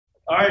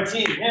All right,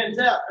 team, hands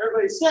out.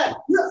 Everybody set?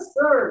 Yes,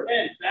 sir.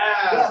 And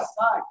bow. Yes,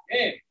 I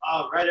can.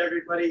 All right,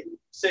 everybody.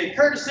 Say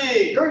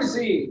courtesy.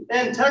 Courtesy.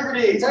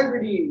 Integrity.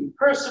 Integrity.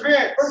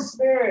 Perseverance.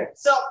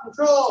 Perseverance.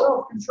 Self-control.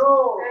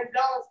 Self-control. And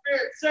dominant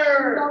spirit,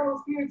 sir. Dominant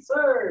spirit,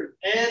 sir.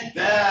 And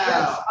bow.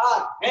 Yes,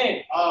 I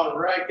can. All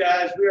right,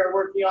 guys, we are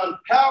working on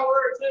power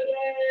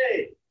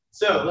today.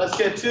 So let's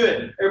get to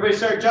it. Everybody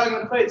start jogging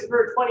the plates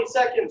for 20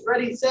 seconds.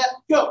 Ready, set,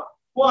 go.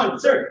 1,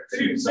 sir.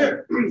 2,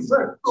 sir. 3,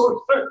 sir.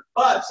 4, sir.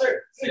 5,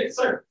 sir. 6,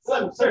 sir.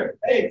 7, sir.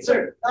 8,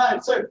 sir.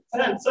 9, sir.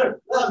 10, sir.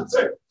 11,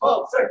 sir.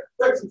 12, sir.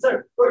 13,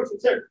 sir. 14,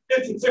 sir.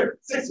 15, sir.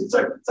 16,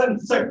 sir.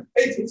 17, sir.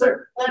 18,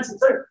 sir. 19,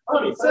 sir.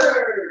 20,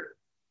 sir.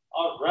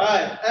 All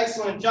right.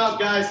 Excellent job,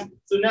 guys.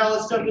 So now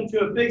let's jump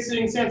into a big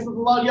sitting stance with a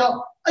loud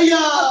yell. Aya!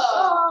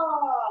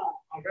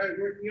 All right.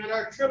 Working on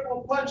our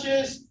triple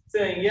punches.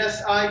 Saying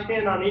yes, I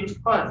can on each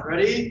punch.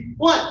 Ready?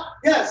 1.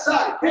 Yes,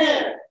 I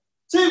can.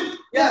 2.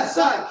 Yes,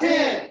 I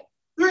can.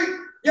 3.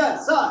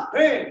 Yes, I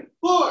can.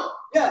 4.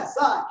 Yes,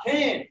 I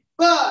can.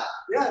 5.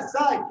 Yes,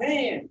 I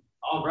can.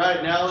 All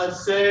right, now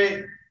let's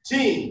say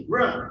team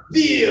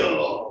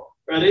reveal.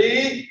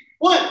 Ready?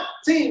 1.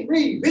 Team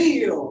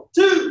reveal.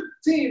 2.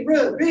 Team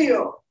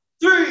reveal.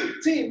 3.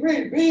 Team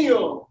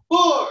reveal.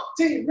 4.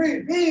 Team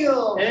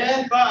reveal.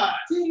 And 5.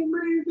 Team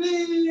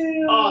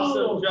reveal.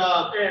 Awesome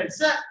job. And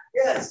set.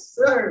 Yes,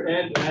 sir.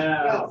 And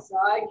now. Yes,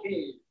 I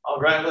can. All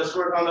right, let's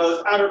work on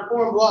those outer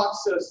form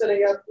blocks. So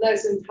setting up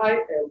nice and tight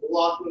and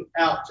blocking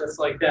out just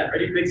like that.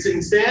 Ready? Big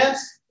sitting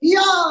stance.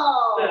 Yo!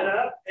 Set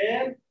up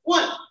and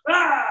 1.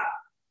 Ah!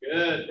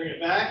 Good. Bring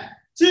it back.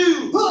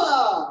 2.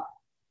 Ha!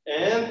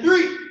 And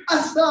 3.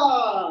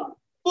 Asa!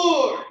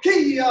 4.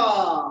 Kia!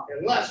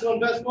 And last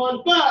one, best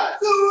one. 5.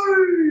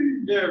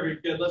 Three! Very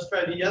good. Let's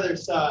try the other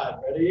side.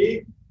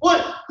 Ready? 1.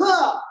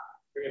 Ha!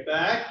 Bring it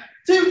back.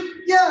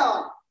 2.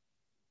 Yeah!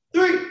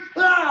 3.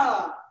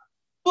 Ah!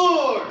 4.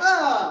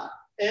 Ah!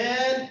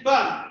 And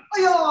 5.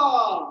 Aya!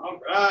 All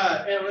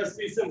right. And let's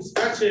do some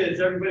stretches.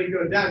 Everybody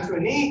go down to a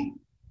knee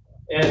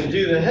and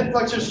do the hip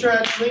flexor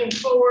stretch. Lean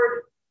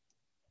forward.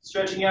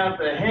 Stretching out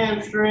the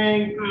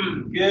hamstring.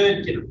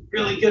 Good. Get a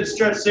really good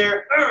stretch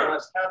there.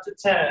 Let's count to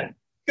 10.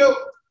 Go.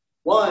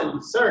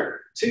 1,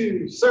 sir.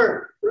 2,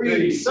 sir. 3,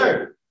 3,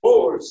 sir.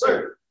 4,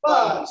 sir.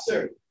 5,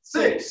 sir.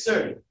 6,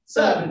 sir.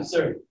 7,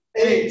 sir.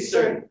 8,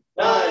 sir.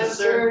 9,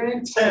 sir.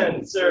 and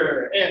 10,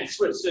 sir. And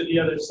switch to the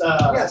other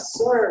side. Yes,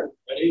 sir.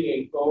 Ready?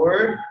 Lean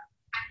forward.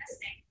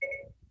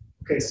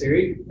 Okay,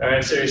 Siri. All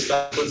right, Siri,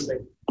 stop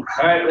listening.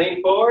 All right,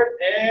 lean forward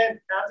and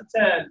count to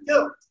 10.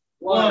 Go.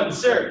 1,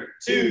 sir.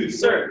 2,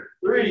 sir.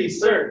 3,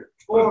 sir.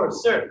 4,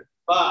 sir.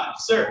 5,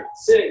 sir.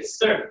 6,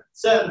 sir.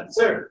 7,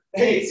 sir.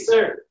 8,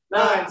 sir.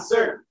 9,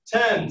 sir.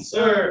 10,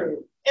 sir.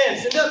 And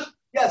stand up.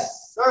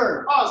 Yes,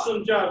 sir.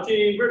 Awesome job,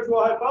 team. Virtual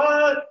high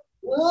five.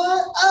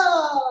 What?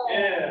 Oh!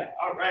 Yeah.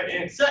 All right,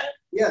 and set.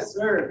 Yes,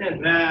 sir.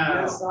 And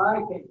now. Yes, I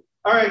can.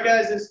 All right,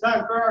 guys, it's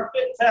time for our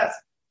fit test.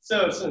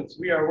 So since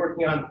we are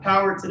working on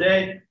power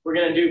today, we're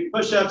going to do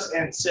push-ups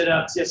and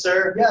sit-ups. Yes,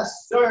 sir?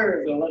 Yes,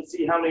 sir. So let's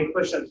see how many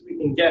push-ups we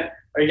can get.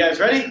 Are you guys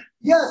ready?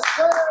 Yes,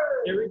 sir.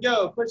 Here we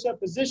go. Push-up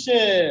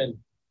position.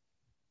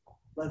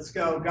 Let's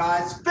go,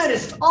 guys.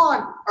 Fittest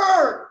on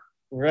earth.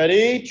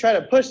 Ready? Try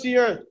to push the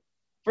earth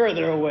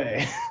further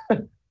away.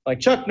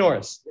 Like Chuck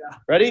Norris. Yeah.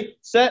 Ready?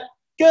 Set.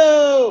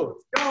 Go.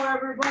 Let's go,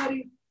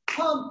 everybody.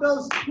 Pump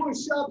those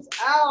push-ups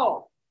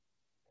out.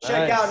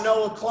 Check Nice. out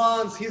Noah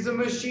Klons. He's a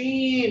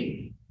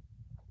machine.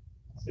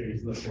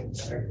 Siri's listening.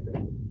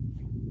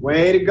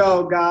 Way to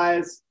go,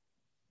 guys.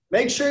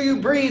 Make sure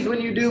you breathe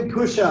when you do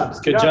push-ups.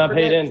 Good Do not job,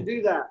 forget Hayden. to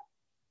do that.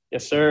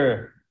 Yes,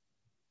 sir.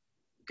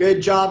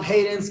 Good job,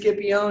 Hayden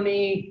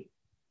Scipione.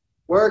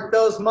 Work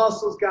those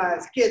muscles,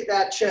 guys. Get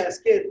that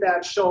chest, get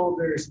that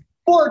shoulders.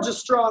 Forge a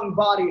strong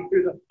body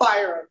through the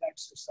fire of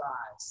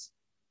exercise.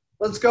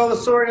 Let's go,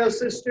 Osorio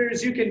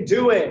sisters. You can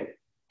do it.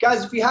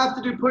 Guys, if you have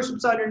to do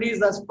push-ups on your knees,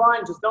 that's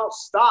fine. Just don't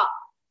stop.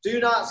 Do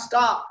not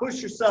stop.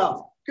 Push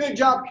yourself. Good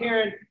job,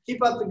 Karen.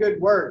 Keep up the good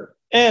work.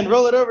 And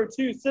roll it over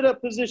to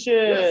sit-up position.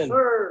 Yes,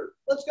 sir.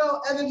 Let's go,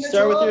 Evan Mitchell.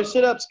 Start with your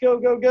sit-ups. Go,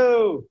 go,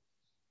 go.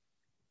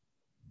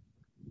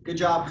 Good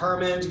job,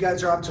 Herman. You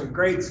guys are off to a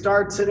great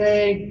start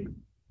today.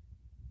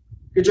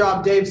 Good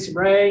job, Dave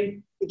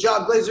Simray. Good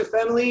job, Glazer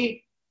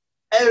family.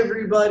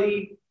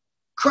 Everybody,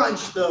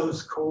 crunch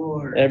those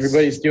cores.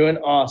 Everybody's doing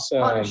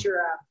awesome. Punish your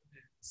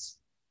abdomens.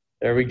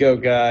 There we go,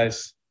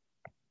 guys.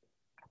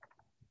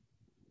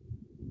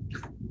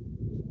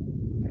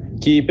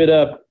 Keep it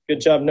up. Good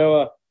job,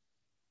 Noah.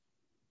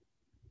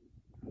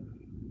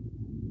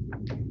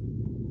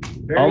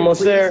 Very Almost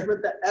pleased there.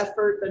 with the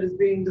effort that is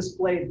being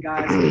displayed,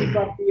 guys. Keep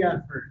up the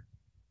effort.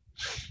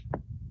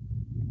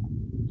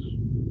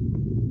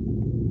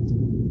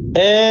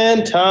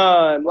 And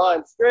time.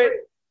 Line straight.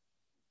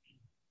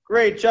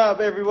 Great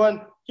job,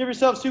 everyone. Give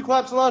yourselves 2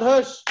 claps and loud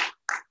hush.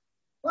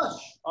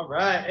 Push. All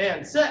right,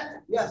 and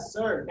set. Yes,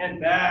 sir.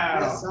 And bow.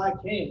 Yes, I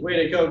can.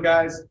 Way to go,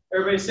 guys.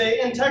 Everybody say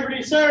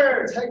integrity,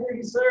 sir.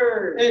 Integrity,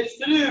 sir. It's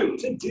to do.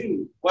 To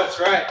do. What's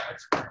right?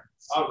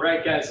 All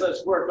right, guys,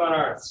 let's work on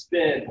our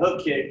spin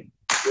hook kick.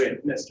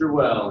 with Mr.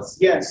 Wells.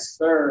 Yes,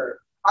 sir.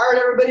 All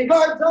right, everybody,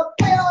 guards up.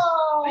 Hi-ya!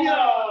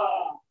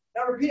 Hi-ya!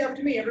 Now repeat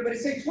after me. Everybody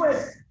say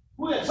twist,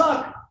 Twist.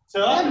 tuck,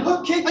 Tuck. and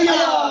hook kick. Hi-ya!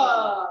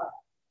 Hi-ya!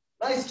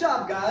 Nice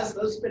job, guys.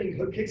 Those spinning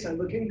hook kicks are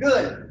looking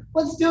good.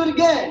 Let's do it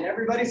again.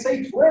 Everybody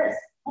say twist,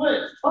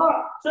 Twist.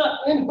 tuck, Tuck.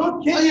 and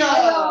hook kick. Hi-ya!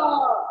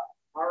 Hi-ya!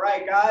 All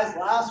right, guys.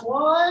 Last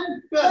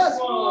one. Best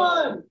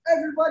one.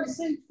 Everybody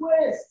say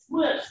twist,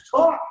 Twist.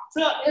 tuck,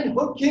 Tuck. and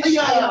hook kick.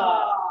 Hi-ya!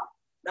 Hi-ya!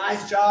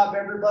 Nice job,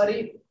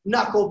 everybody.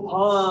 Knuckle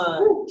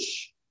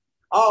punch.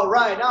 All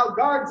right, now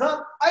guards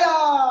up. Hi-ya!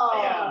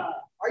 Hi-ya!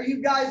 Are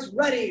you guys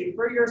ready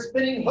for your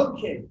spinning hook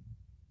kick?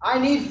 I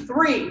need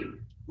 3.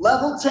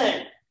 Level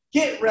 10.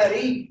 Get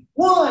ready.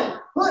 1.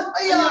 Put.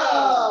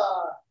 Hi-ya!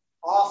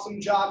 Awesome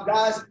job,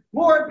 guys.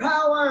 More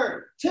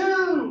power.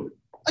 2.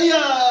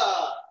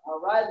 Hi-ya! All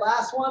right,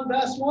 last one,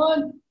 best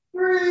one.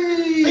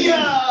 3.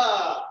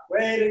 Hi-ya!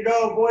 Way to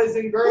go, boys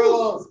and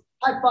girls.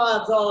 High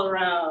fives all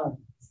around.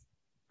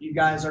 You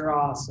guys are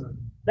awesome.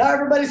 Now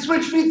everybody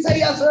switch feet, say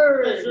yes,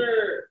 sir. Yes,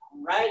 sir.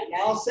 All right,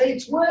 now say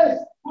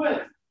twist,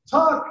 Twist.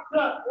 tuck,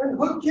 Tuck. and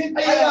hook kick.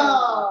 Hi-ya.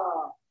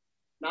 Hi-ya.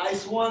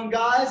 Nice one,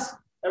 guys.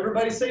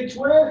 Everybody say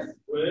twist,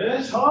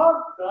 Twist. tuck,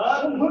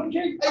 Tuck. and hook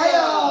kick. Hi-ya.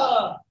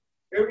 Hi-ya.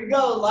 Here we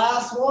go,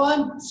 last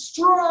one,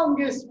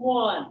 strongest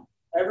one.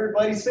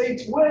 Everybody say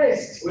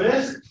twist,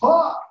 Twist.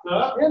 tuck,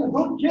 Tuck. and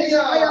hook kick.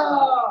 Hi-ya.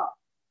 Hi-ya.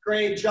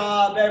 Great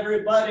job,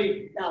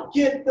 everybody. Now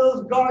get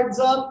those guards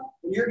up,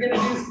 and you're going to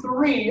do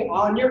 3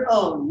 on your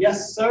own.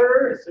 Yes,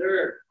 sir. Yes,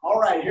 sir. All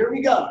right, here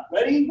we go.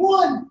 Ready?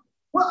 1.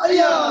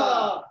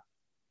 Hi-ya.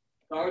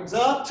 Guards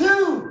up.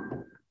 2.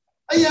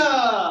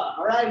 Hi-ya!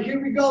 All right,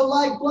 here we go.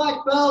 Like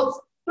black belts.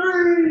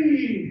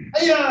 3.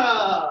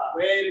 Hi-ya!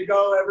 Way to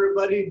go,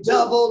 everybody.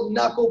 Double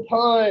knuckle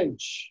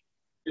punch.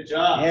 Good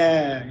job.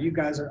 Yeah, you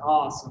guys are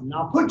awesome.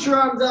 Now put your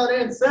arms out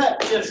and set.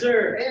 Yes,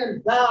 sir.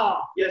 And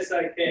bow. Yes,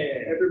 I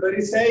can.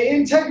 Everybody say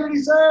integrity,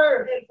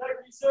 sir.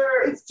 Integrity,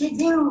 sir. It's to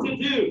do To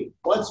do.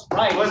 what's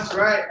right. What's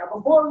right? Now,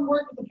 before we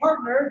work with the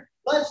partner,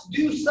 let's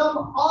do some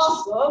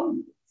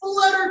awesome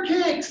flutter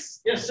kicks.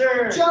 Yes,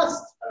 sir.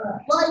 Just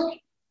like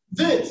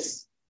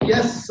this.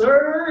 Yes,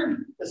 sir.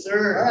 Yes, All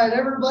sir. right,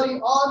 everybody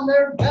on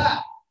their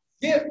back.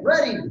 Get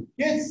ready.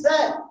 Get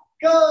set.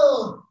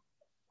 Go.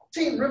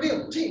 Team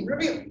reveal. Team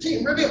reveal.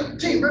 Team reveal.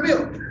 Team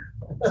reveal.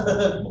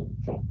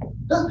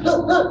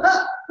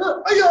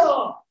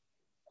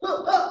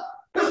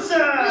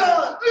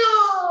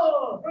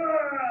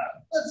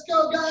 Let's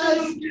go,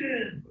 guys.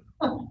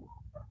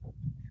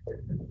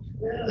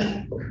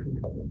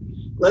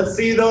 Let's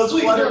see those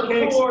Sweep flutter those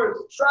kicks. cores.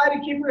 Try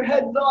to keep your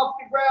heads off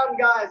the ground,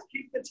 guys.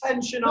 Keep the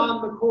tension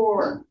on the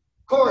core.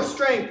 Core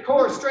strength,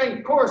 core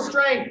strength, core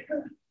strength.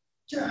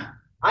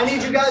 I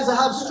need you guys to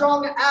have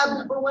strong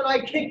abs for when I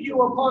kick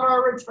you upon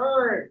our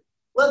return.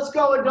 Let's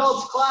go,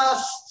 adults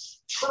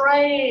class.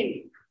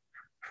 Train.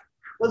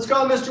 Let's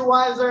go, Mr.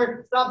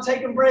 Weiser. Stop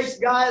taking breaks,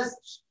 guys.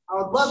 I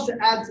would love to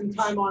add some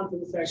time on to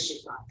this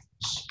exercise.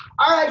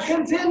 All right,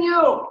 continue.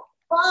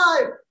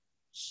 5,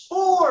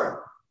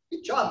 4.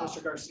 Good job,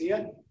 Mr.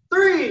 Garcia.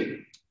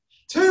 3,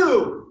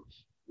 2,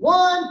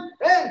 1,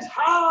 and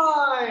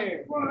time.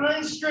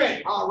 One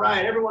straight. All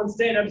right, everyone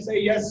stand up and say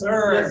yes,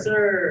 sir. Yes,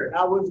 sir.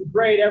 That was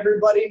great,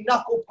 everybody.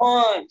 Knuckle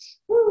punch.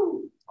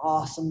 Woo.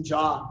 Awesome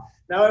job.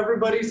 Now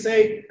everybody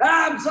say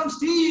abs of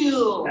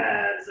steel.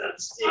 As of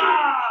steel.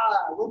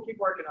 We'll keep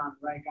working on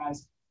it, right,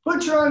 guys?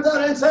 Put your arms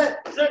out and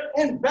set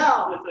and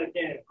bow. Yes, I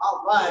can.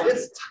 All right,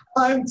 it's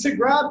time to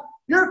grab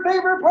your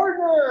favorite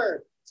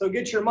partner. So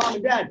get your mom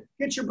and dad,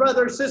 get your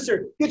brother or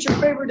sister, get your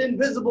favorite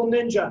invisible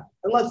ninja,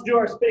 and let's do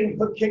our spinning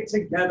hook kick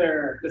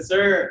together. Yes,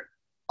 sir.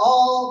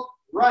 All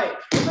right,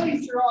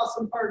 face your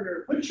awesome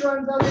partner. Put your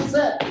arms out and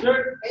set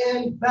Sir.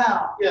 and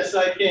bow. Yes,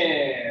 I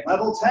can.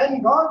 Level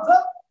 10, guards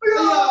up. Yeah.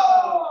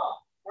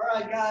 All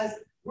right, guys,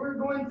 we're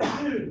going to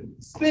do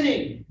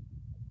spinning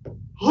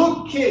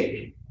hook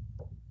kick.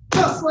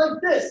 Just like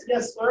this.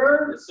 Yes,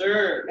 sir. Yes,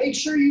 sir. Make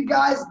sure you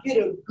guys get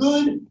a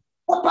good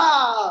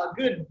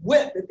good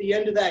whip at the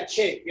end of that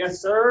kick.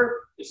 Yes, sir.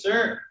 Yes,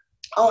 sir.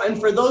 Oh, and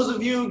for those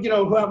of you,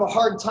 who have a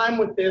hard time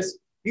with this,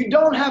 you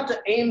don't have to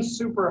aim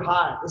super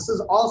high. This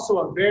is also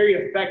a very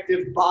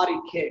effective body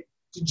kick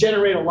to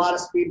generate a lot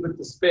of speed with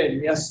the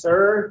spin. Yes,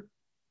 sir.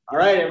 All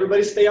right,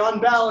 everybody stay on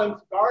balance.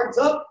 Guards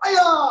up.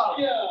 Hi-ya!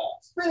 Yeah.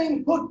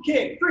 Spinning hook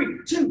kick. 3,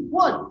 2,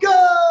 1,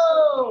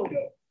 go!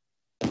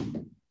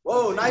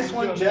 Whoa, nice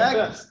one,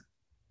 Jack.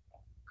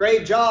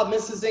 Great job,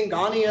 Mrs.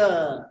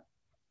 Ingania.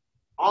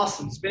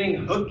 Awesome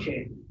spinning hook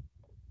kick.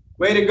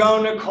 Way to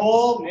go,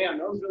 Nicole. Man,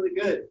 that was really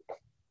good.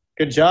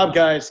 Good job,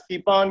 guys.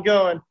 Keep on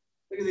going.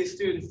 Look at these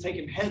students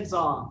taking heads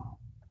off.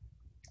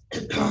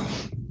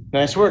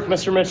 Nice work,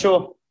 Mr.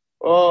 Mitchell.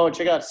 Oh,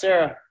 check out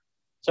Sarah.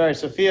 Sorry,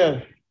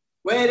 Sophia.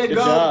 Way to Good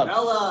go, job.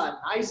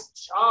 Bella. Nice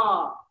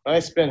job.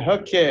 Nice spin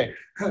hook kick.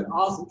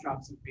 Awesome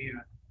job, Sophia.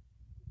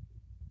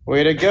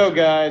 Way to go,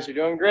 guys. You're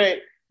doing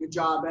great. Good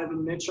job,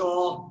 Evan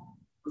Mitchell.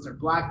 Those are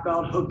black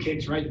belt hook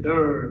kicks right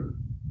there.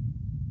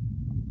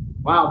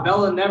 Wow,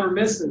 Bella never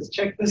misses.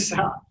 Check this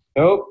out.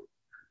 Nope.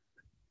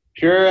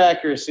 Pure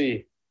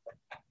accuracy.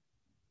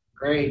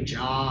 Great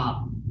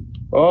job.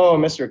 Oh,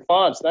 Mr.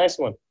 Klontz, nice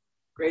one.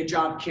 Great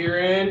job,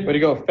 Kieran. Way to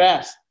go,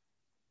 fast.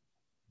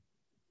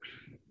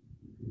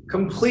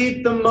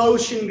 Complete the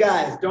motion,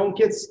 guys. Don't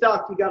get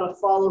stuck. You got to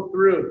follow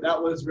through.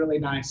 That was really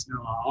nice,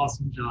 Noah.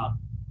 Awesome job.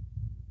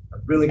 A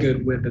really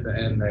good whip at the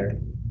end there.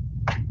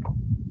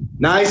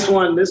 Nice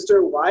one,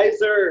 Mr.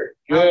 Weiser.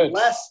 Good.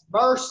 Less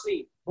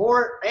mercy,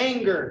 more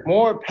anger.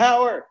 More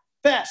power.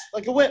 Fast,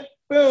 like a whip.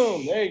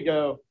 Boom. There you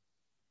go.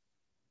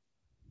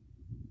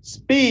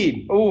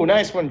 Speed. Oh,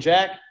 nice one,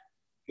 Jack.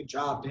 Good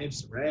job, Dave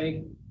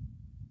Saray.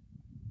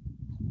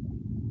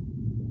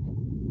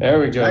 There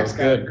we go. Jack's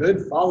got a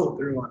good follow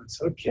through on his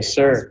hook kick. Yes,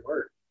 sir. Nice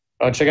work.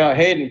 Oh, check out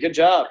Hayden. Good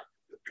job.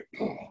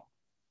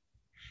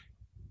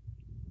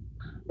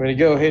 Way to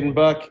go, Hayden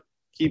Buck.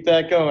 Keep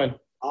that going.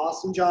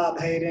 Awesome job,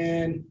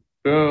 Hayden.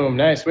 Boom.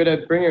 Nice. Way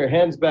to bring your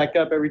hands back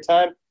up every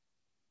time.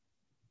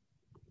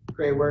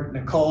 Great work,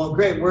 Nicole.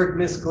 Great work,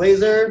 Miss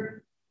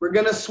Glazer. We're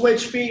going to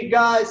switch feet,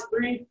 guys.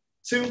 3,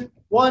 2,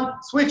 1.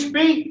 Switch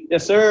feet.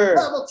 Yes, sir.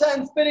 Level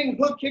 10 spinning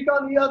hook kick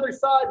on the other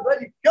side.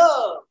 Ready,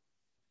 go.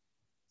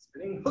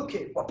 Spinning hook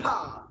kick.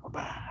 Wapa,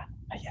 wapa.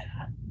 Yeah.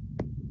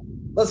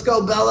 Let's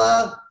go,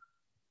 Bella.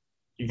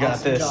 You got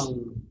Awesome this.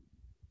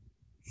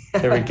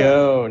 job. There we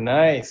go.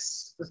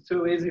 Nice. It's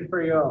too easy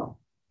for you. You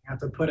have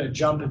to put a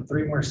jump and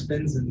 3 more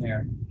spins in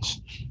there.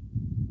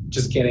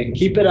 Just kidding.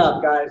 Keep it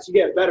up, guys. You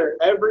get better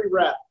every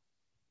rep.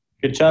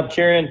 Good job,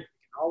 Kieran.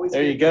 Always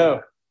There you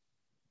go.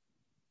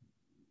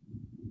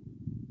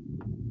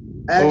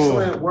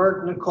 Excellent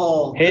work,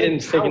 Nicole.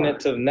 Hayden's taking it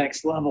to the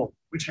next level.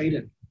 Which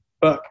Hayden?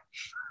 Buck.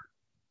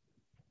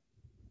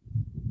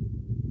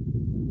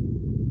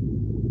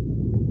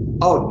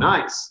 Oh,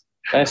 nice.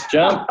 Nice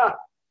jump.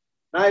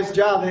 Nice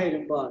job,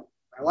 Hayden Buck.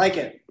 I like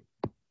it.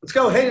 Let's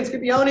go, Hayden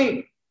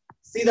Scipione.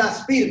 See that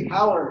speed and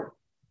power.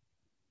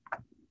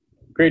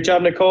 Great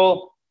job,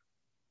 Nicole.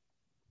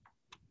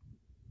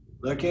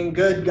 Looking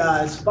good,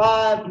 guys.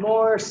 5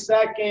 more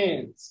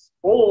seconds.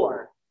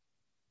 4,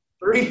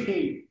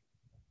 3,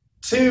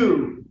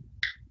 2,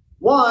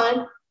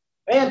 1,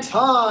 and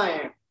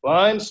time.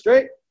 Line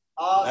straight.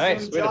 Awesome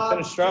Nice. Way to job,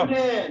 finish strong.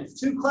 students.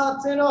 2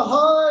 claps and a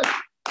hug.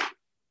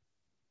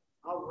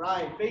 All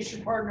right, face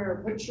your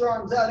partner. Put your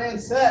arms out and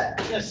set.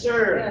 Yes,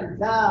 sir. And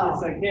down.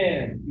 Yes, I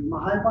can. Give them a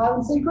high five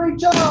and say, great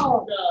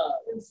job.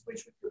 And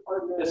switch with your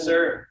partner. Yes,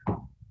 sir.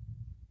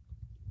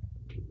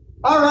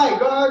 All right,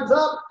 guards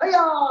up.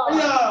 Hi-ya.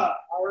 Yeah.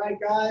 All right,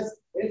 guys,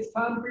 it's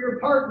time for your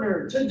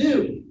partner to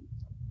do.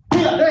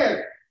 Yeah,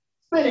 there.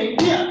 Spinning.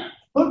 Yeah.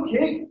 Hook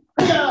kick.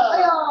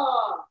 Yeah.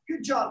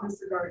 Good job,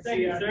 Mr. Garcia.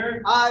 Thank you,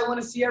 sir. I want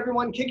to see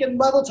everyone kicking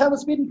level 10 with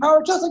speed and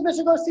power, just like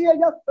Mr. Garcia.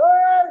 Yes,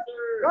 sir.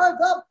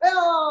 Guards up.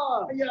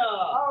 Yeah.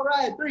 All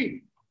right,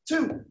 3,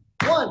 2,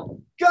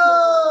 1,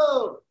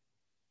 go.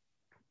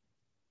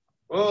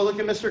 Oh, look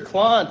at Mr.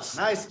 Klontz.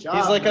 Nice job.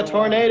 He's like a Noah.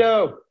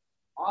 tornado.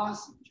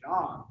 Awesome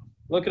job.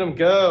 Look at him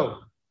go.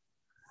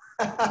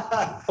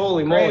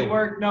 Holy moly. Great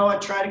work, Noah.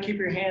 Try to keep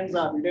your hands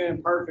up. You're doing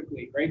it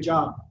perfectly. Great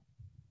job.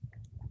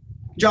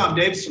 Good job,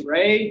 Dave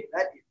Saray.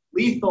 That is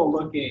lethal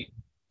looking.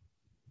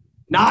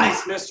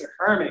 Nice, Mr.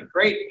 Herman.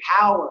 Great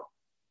power.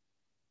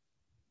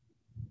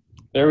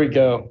 There we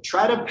go.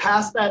 Try to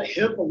pass that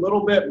hip a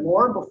little bit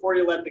more before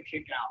you let the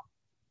kick out.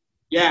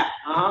 Yeah.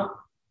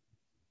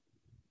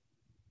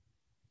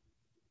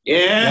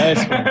 Yeah.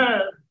 Nice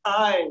one.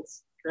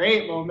 Nice.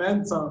 Great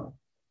momentum.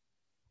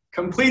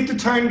 Complete the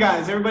turn,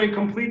 guys. Everybody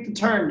complete the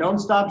turn. Don't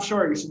stop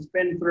short. You should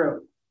spin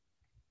through.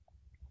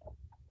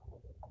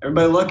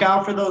 Everybody look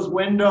out for those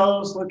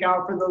windows. Look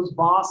out for those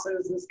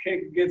bosses. This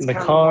kick gets The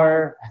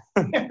car.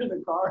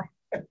 the car.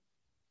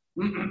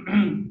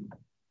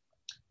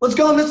 Let's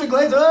go, Mr.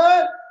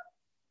 Glazer.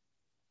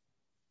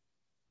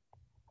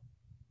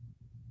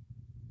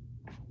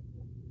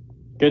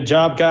 Good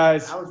job,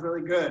 guys. That was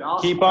really good.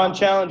 Awesome. Keep on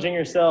challenging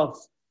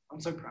yourselves. I'm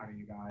so proud of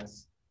you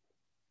guys.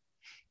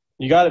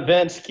 You got it,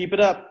 Vince. Keep it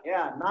up.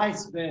 Yeah,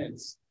 nice,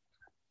 Vince.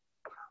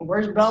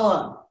 Where's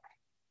Bella?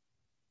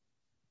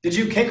 Did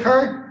you kick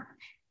her?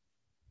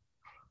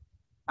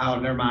 Oh,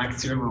 never mind. I can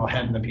see her little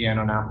head in the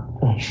piano now.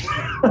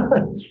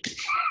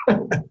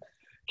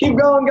 Keep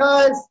going,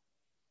 guys.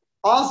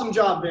 Awesome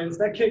job, Vince.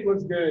 That kick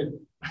looks good.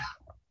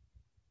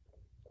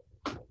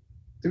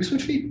 Did we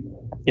switch feet?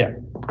 Yeah.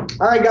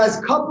 All right, guys.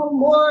 Couple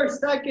more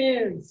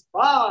seconds.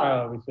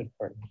 5. We switched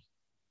partners.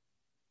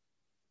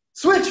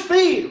 Switch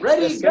feet.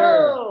 Ready, Yes,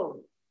 go.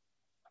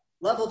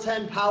 Level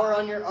 10 power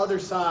on your other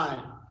side.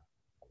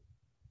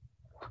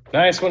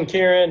 Nice one,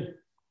 Kieran.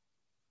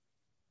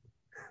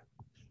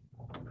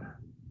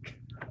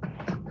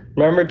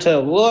 Remember to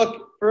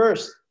look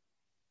first.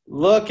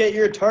 Look at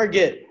your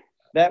target.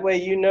 That way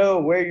you know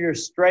where you're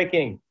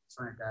striking. That's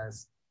right,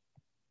 guys.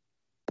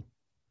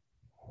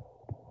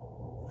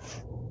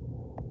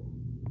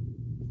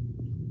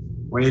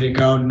 Way to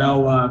go,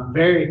 Noah.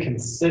 Very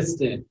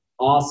consistent.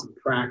 Awesome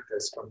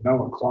practice from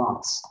Noah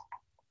Klontz.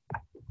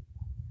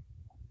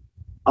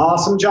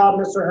 Awesome job,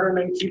 Mr.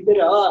 Herman. Keep it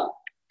up.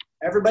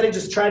 Everybody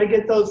just try to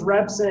get those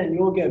reps in.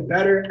 You'll get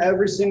better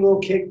every single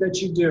kick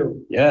that you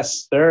do.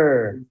 Yes,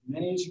 sir. As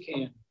many as you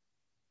can.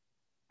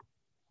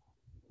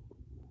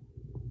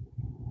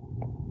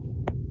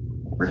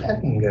 Where'd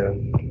Evan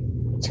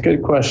go? It's a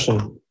good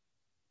question.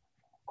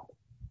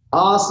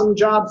 Awesome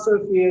job,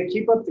 Sophia.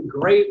 Keep up the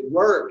great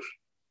work.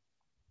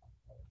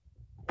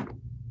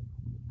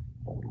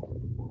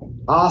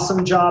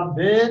 Awesome job,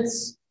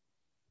 Vince.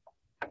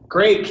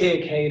 Great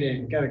kick,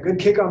 Hayden. Got a good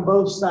kick on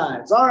both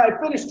sides. All right,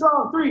 finish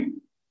strong. 3,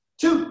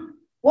 2,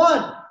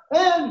 1,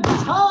 and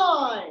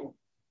time.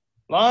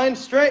 Line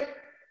straight.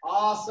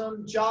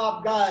 Awesome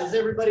job, guys.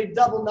 Everybody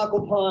double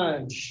knuckle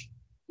punch.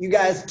 You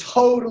guys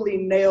totally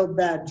nailed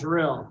that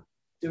drill.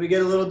 Did we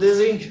get a little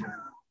dizzy?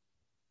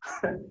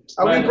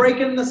 Are we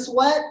breaking the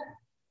sweat?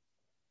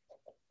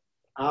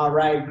 All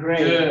right, great.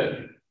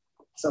 Good.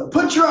 So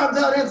put your arms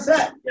out and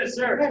set. Yes,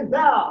 sir. And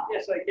down.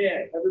 Yes, I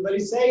can. Everybody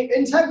say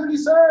integrity,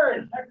 sir.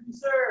 Integrity,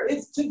 sir.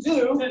 It's to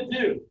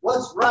do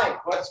what's right.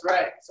 What's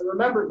right. So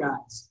remember,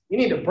 guys, you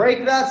need to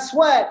break that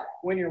sweat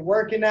when you're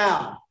working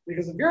out.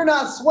 Because if you're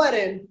not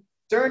sweating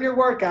during your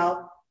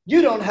workout,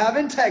 you don't have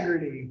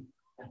integrity.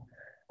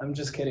 I'm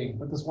just kidding.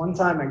 But this one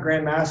time, my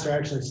grandmaster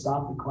actually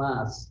stopped the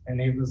class, and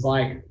he was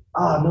like,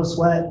 "Oh, no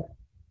sweat.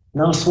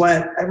 No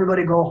sweat.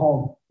 Everybody go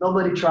home.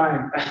 Nobody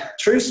trying."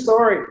 True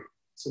story.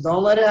 So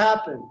don't let it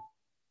happen.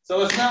 So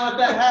let's not let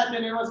that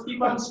happen, and let's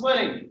keep on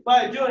sweating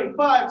by doing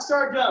 5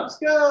 star jumps.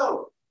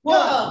 Go.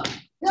 1,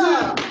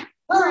 2,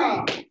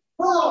 3,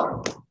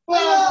 4,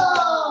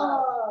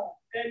 5.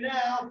 And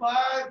now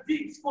 5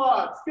 deep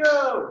squats.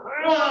 Go.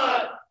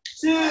 1,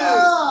 2,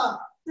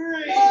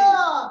 3,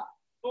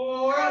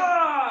 4,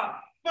 5.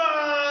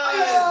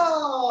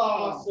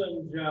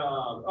 Awesome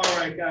job. All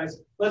right, guys.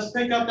 Let's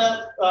pick up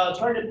that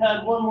target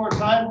pad one more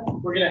time.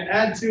 We're going to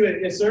add to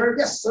it. Yes, sir?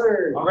 Yes,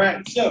 sir. All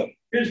right. So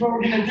here's what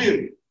we're going to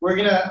do. We're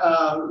going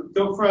to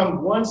go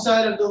from one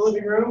side of the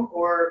living room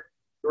or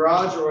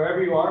garage or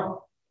wherever you are,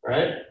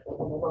 right?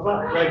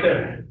 Right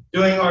there.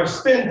 Doing our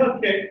spin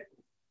hook kick,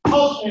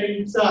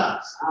 alternating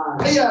sides.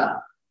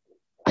 Hiya,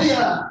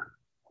 hiya,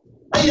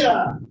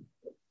 hiya,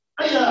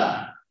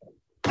 hiya,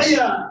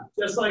 hiya.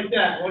 Just like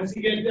that. Once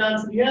you get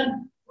down to the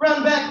end,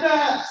 run back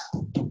fast.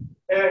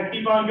 And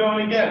keep on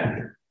going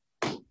again.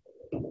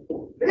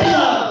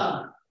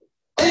 Hiya,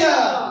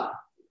 hiya,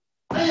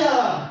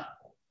 hiya,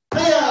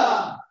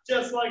 hiya.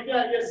 Just like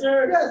that. Yes,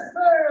 sir? Yes,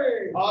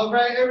 sir. All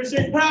right, everybody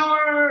say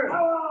power.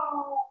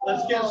 Oh.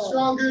 Let's get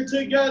stronger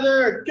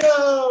together.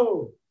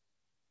 Go.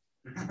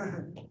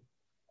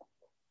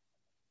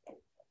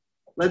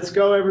 Let's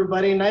go,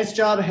 everybody. Nice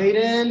job,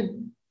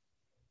 Hayden.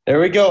 There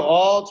we go,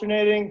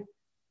 alternating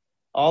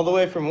all the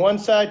way from one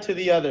side to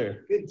the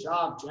other. Good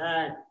job,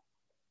 Jack.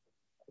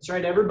 That's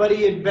right.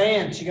 Everybody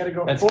advance. You got to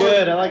go That's forward.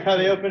 good. I like how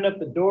they opened up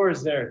the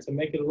doors there to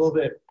make it a little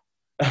bit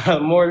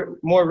more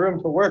room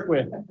to work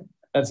with.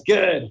 That's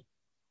good.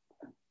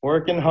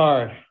 Working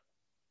hard.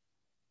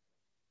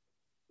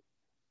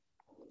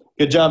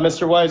 Good job,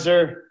 Mr.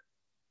 Weiser.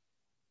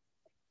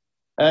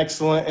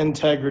 Excellent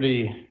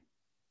integrity.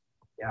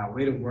 Yeah,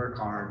 way to work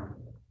hard.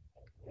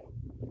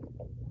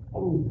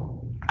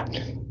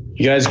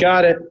 You guys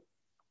got it.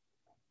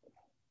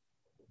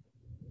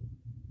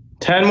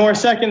 10 more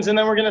seconds, and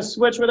then we're going to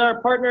switch with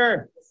our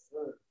partner.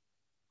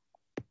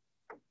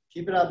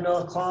 Keep it up,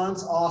 Noah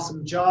Klons.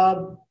 Awesome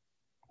job.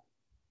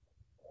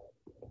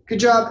 Good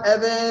job,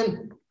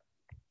 Evan.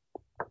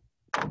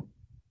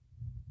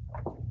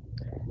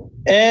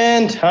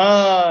 And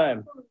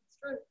time.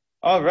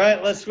 All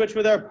right, let's switch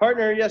with our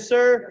partner. Yes,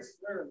 sir? Yes,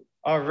 sir.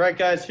 All right,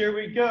 guys, here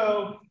we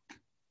go.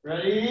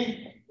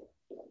 Ready?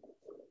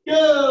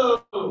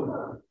 Go!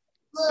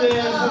 Spin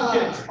hook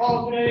kicks,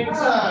 alternating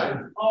sides,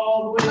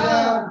 all the way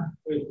down,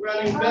 with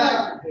running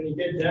back, and you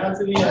get down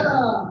to the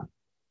end.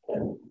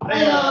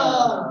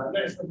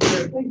 Nice one,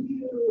 sir. Thank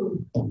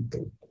you.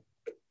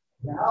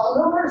 Now,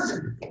 no mercy.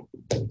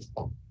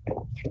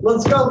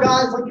 Let's go,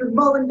 guys, like you're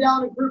mowing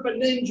down a group of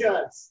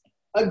ninjas.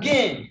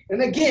 Again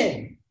and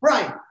again.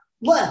 Right,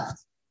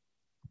 left.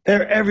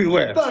 They're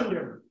everywhere.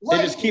 Thunder. They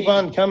just keep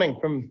on coming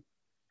from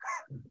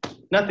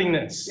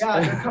nothingness. Yeah,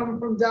 they're coming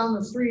from down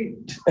the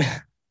street.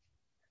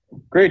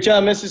 Great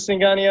job, Mrs.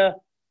 Singania.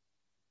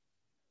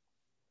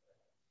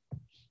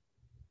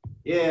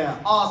 Yeah,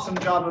 awesome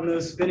job on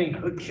those spinning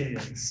hook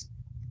kicks.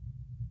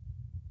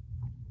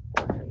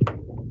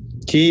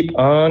 Keep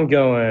on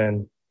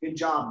going. Good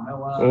job,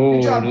 Noah. Oh,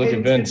 Good job, look at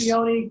Hayden Vince.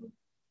 Scipione.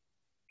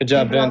 Good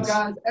job, Keep it up, Vince.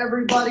 guys.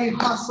 Everybody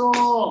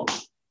hustle.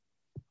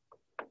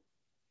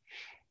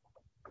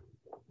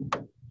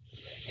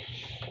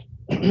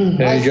 There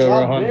Nice you go,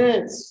 job, Rohan.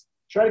 Vince.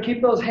 Try to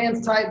keep those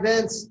hands tight,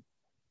 Vince.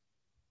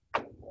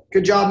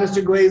 Good job,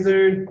 Mr.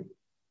 Glazer.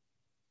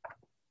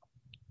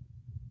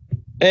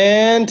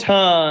 And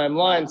time.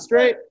 Line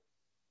straight.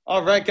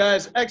 All right,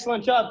 guys.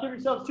 Excellent job. Give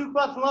yourselves 2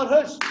 claps and loud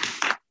hush.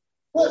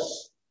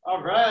 Push.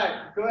 All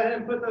right. Go ahead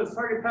and put those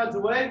target pads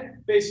away.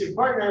 Face your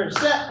partner.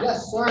 Set.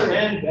 Yes, sir.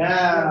 And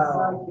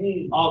down.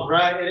 Yes, All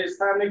right. It is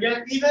time to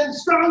get even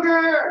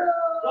stronger.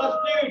 Let's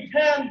do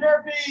 10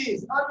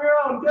 burpees on your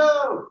own.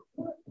 Go.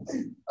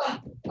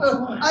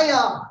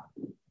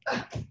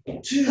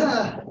 2,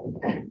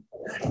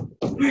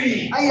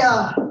 3,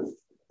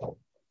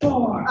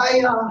 4,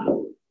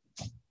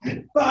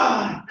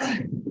 5,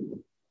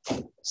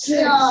 6,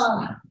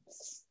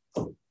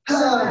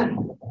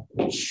 7,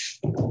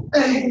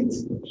 8,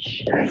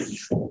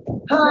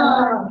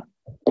 9,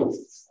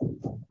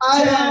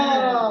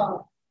 10.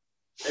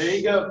 There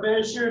you go.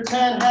 Finish your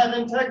 10. Have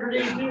integrity.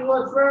 Do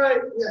what's right.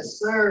 Yes,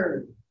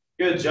 sir.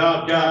 Good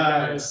job,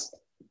 guys.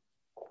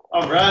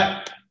 All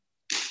right.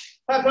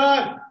 High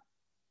five.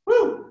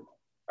 Woo.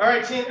 All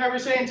right, team.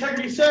 Everybody say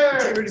integrity, sir.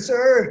 Integrity,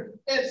 sir.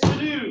 It's to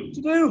do.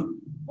 To do.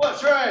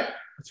 What's right?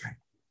 That's right.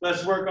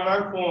 Let's work on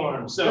our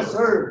form. So, Yes,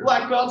 sir.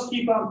 black belts,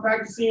 keep on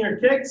practicing your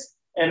kicks.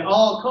 And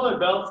all colored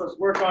belts, let's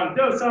work on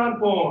Dosan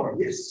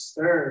form. Yes,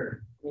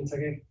 sir.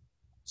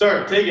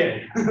 Sir, take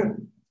it.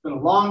 It's been a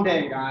long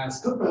day,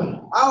 guys.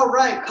 All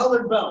right,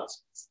 colored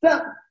belts.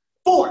 Step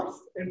 4th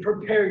and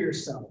prepare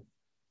yourself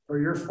for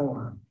your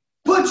form.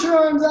 Put your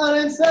arms out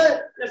and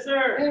set. Yes,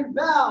 sir. And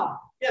bow.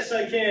 Yes,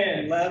 I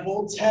can.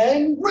 Level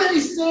 10, ready,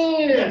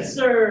 stand. Yes,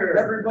 sir.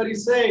 Everybody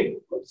say,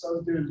 oops, I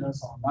was doing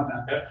this on, my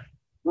bad. Yep.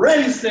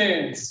 Ready,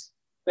 stands.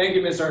 Thank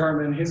you, Mr.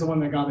 Herman. He's the one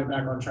that got me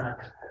back on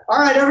track. All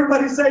right,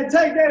 everybody say,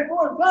 take day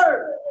 4,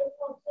 third.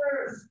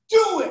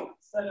 Do it.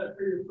 Set up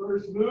for your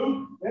first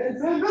move. And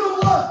say, middle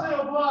block.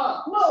 Middle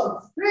block. Low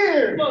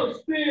spear. Low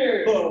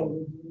spear.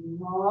 Low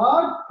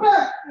block.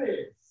 Back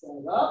fist.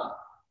 Set up.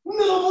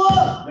 Middle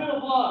block. Middle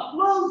block.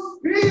 Low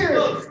spear.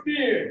 Low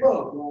spear.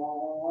 Low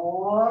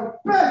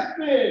block. Back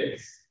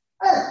fist.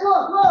 X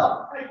block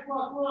low. X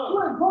block low.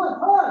 Twin punch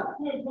high.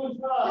 Twin punch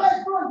high.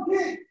 Right front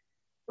kick.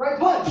 Right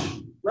punch.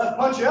 Left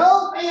punch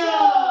out.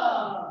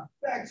 Yeah.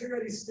 Back to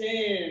ready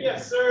stand.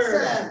 Yes,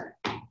 sir. Set.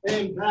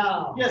 And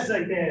bow. Yes,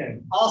 I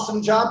can.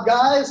 Awesome job,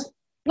 guys.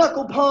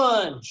 Knuckle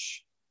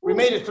punch. We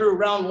made it through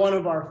round 1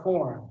 of our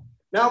form.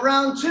 Now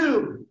round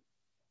 2.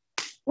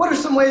 What are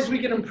some ways we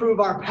can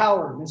improve our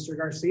power, Mr.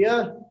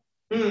 Garcia?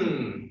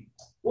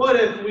 What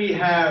if we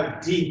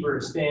have deeper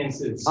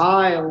stances?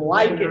 I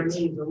like Bend our it.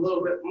 knees a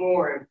little bit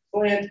more and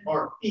plant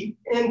our feet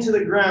into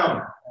the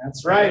ground.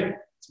 That's right.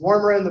 It's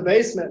warmer in the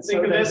basement. Think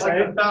so of they this like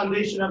say. the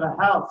foundation of a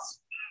house.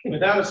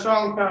 Without a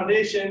strong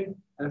foundation,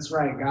 That's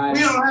right, guys.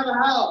 we don't have a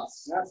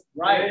house. That's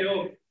right.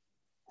 It'll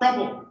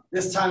crumble.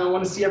 This time I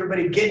want to see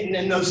everybody getting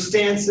in those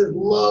stances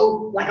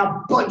low like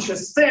a bunch of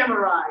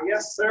samurai.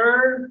 Yes,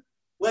 sir.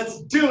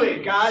 Let's do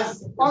it,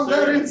 guys. Arms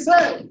out and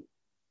set.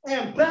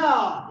 And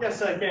bow.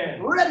 Yes, I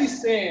can. Ready,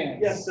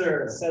 stand. Yes,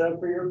 sir. Set up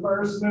for your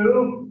first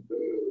move.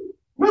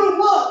 Move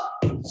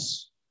up.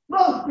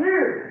 Low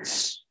spear.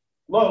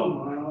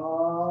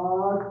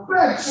 Low.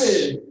 Back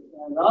fist.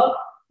 And up.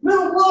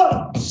 Middle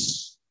block.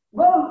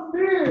 Low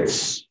spear.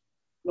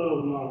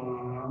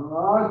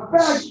 Low.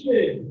 Back fist.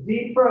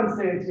 Deep front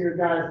stance here,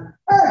 guys.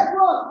 X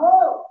block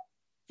low.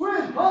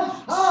 Twin punch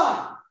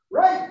high.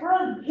 Right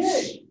front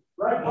kick.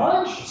 Right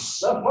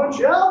punch. Left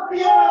punch out.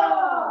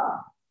 Yeah.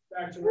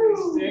 Back to ready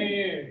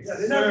stand. Yes,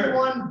 And sir.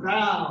 everyone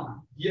bow.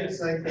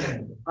 Yes, I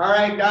can. All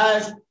right,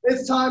 guys.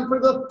 It's time for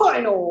the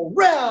final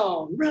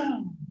round.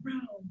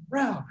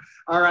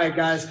 All right,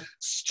 guys.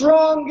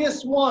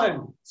 Strongest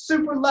one.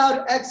 Super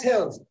loud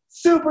exhales.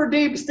 Super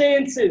deep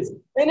stances.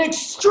 And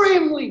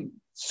extremely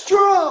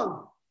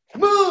strong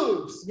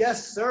moves.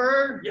 Yes,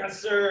 sir.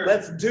 Yes, sir.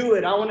 Let's do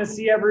it. I want to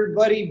see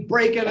everybody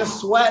breaking a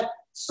sweat,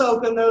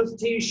 soaking those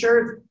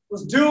t-shirts.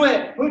 Let's do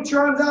it. Put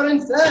your arms out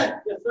and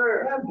set. Yes,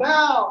 sir. And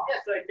bow.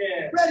 Yes, I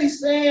can. Ready,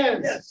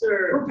 stand. Yes,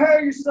 sir.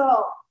 Prepare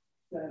yourself.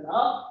 Stand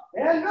up.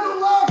 And middle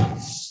block.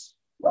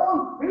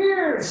 Low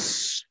spear.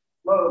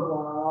 Low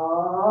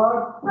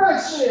block.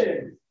 Back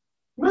fist.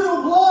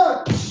 Middle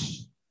block.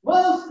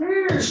 Low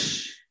spear.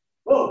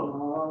 Low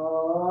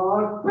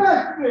block.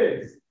 Back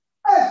fist.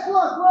 X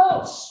block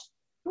low.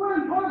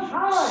 Twin punch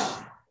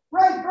high.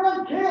 Right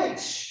front kick.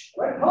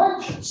 Right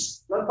punch.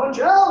 Left punch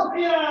out.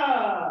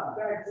 Yeah.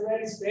 Back to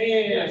ready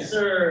stand. Yes,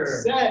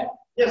 sir. Set.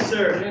 Yes,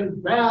 sir.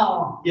 And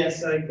bow.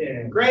 Yes, I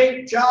can.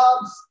 Great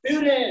job,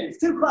 students.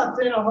 2 claps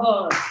and a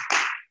hug.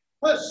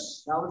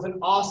 Push. That was an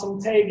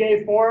awesome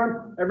Taekwondo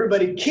form.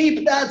 Everybody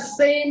keep that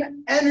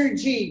same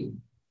energy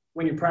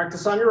when you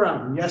practice on your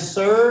own. Yes,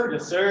 sir.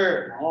 Yes,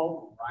 sir.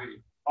 All right.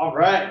 All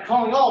right.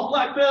 Calling all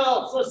black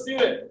belts. Let's do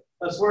it.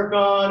 Let's work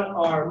on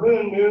our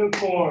moon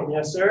form.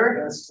 Yes,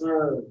 sir. Yes,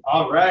 sir.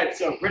 All right.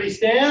 So ready,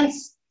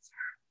 stands.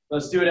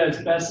 Let's do it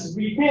as best as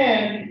we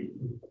can.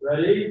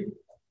 Ready?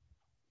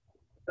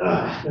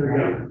 There we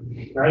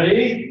go.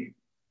 Ready?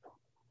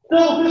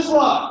 Double fist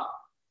lock.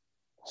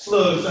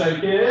 Slow side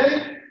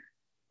kick.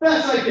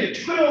 Fast side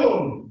kick.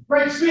 Boom.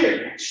 Right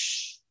spear.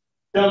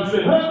 Down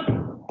spin hook.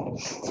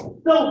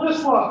 Double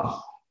fist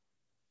lock.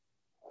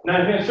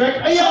 9-hand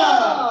strike.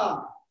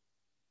 Ayah!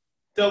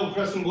 Double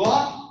press and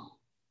block.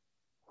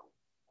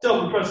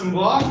 Double press and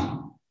block.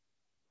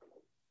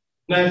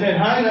 9-hand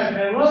high,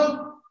 9-hand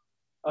low.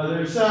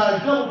 Other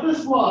side, double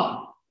fist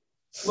block.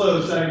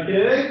 Slow side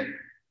kick.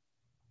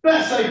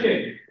 Fast side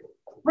kick.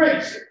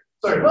 Breaks.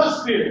 Sorry,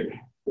 left spear.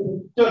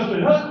 Jump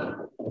spin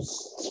hook.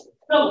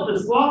 Double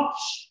fist block.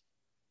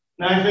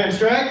 9-hand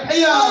strike.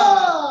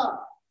 Ayah!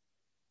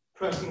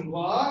 Press and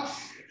block.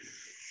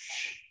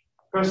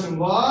 Press and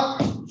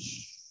block.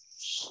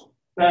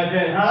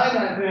 9-hand high,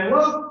 9-hand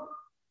low.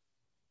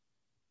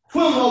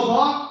 Twin low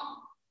block.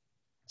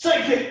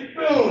 Side kick,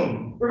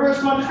 boom. Reverse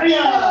punch,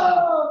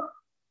 hiya.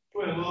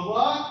 Twin low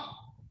block.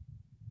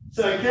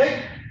 Side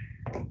kick,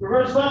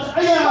 reverse punch,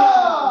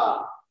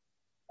 hiya.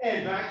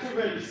 And back to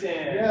ready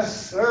stand.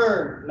 Yes,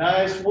 sir.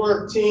 Nice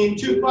work, team.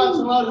 2 pops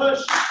and loud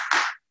hush.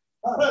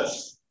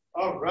 Hush.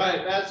 All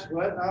right, that's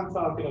what I'm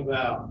talking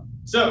about.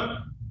 So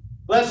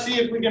let's see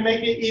if we can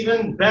make it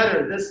even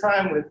better, this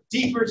time with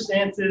deeper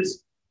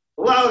stances,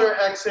 louder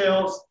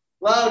exhales,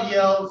 loud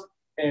yells,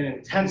 and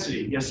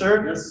intensity. Yes,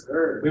 sir? Yes,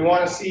 sir. We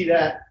want to see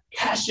that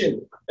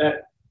passion,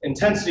 that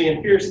intensity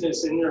and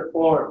fierceness in your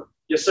form.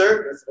 Yes,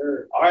 sir? Yes,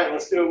 sir. All right,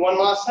 let's do it one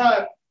last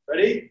time.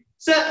 Ready,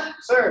 set,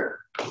 sir.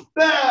 Bow.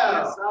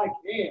 Yes, I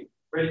can.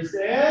 Ready,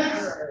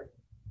 stand.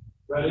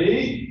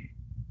 Ready.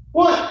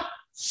 1,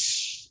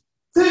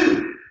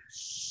 2,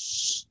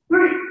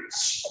 3,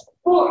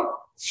 4,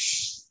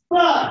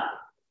 5,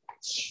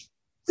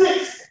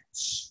 6,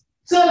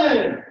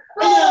 7,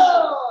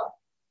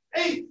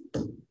 8,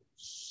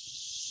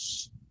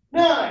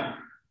 9,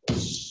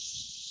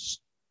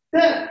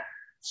 10,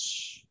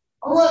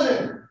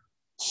 11,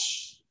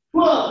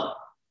 12,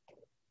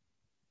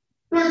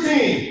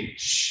 13,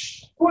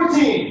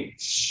 14,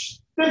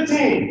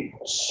 15,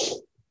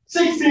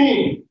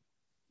 16,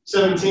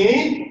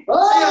 17,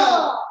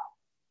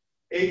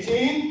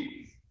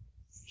 18,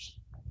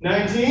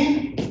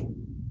 19,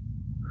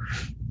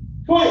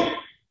 20,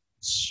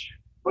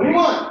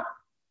 21,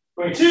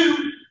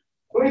 22,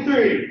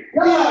 23,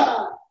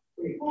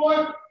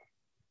 24,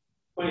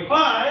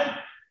 25,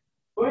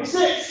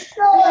 26,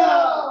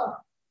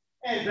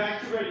 and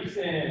back to ready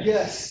stand.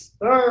 Yes,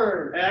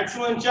 sir.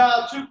 Excellent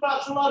job. 2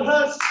 pops and loud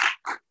hush.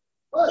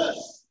 Hush.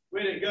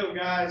 Way to go,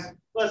 guys.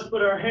 Let's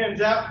put our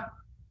hands out.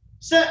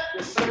 Set.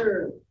 Yes,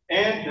 sir.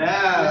 And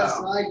bow.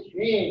 Yes, I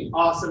can.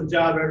 Awesome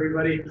job,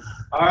 everybody.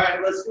 All right,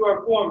 let's do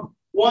our form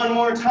one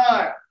more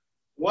time.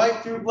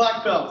 White through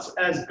black belts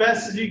as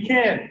best as you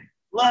can.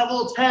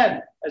 Level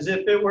 10, as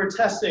if it were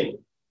testing.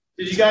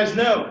 Did you guys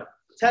know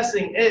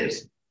testing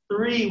is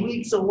 3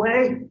 weeks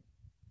away?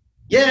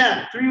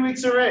 Yeah, 3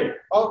 weeks away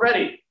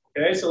already.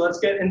 Okay, so let's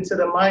get into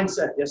the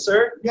mindset. Yes,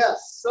 sir?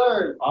 Yes,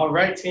 sir. All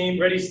right, team.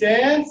 Ready,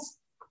 stands?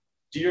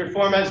 Do your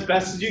form as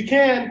best as you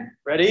can.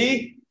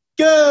 Ready?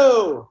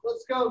 Go!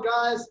 Let's go,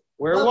 guys.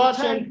 We're Level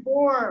watching. 10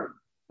 form.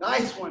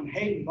 Nice one,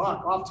 Hayden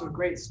Buck. Off to a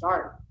great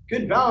start.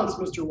 Good balance,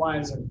 Mr.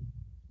 Weiser.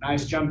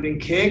 Nice jumping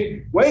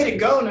kick. Way to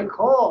go,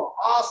 Nicole.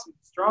 Awesome,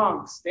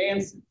 strong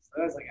stances.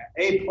 That's like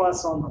an A+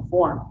 on the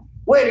form.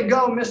 Way to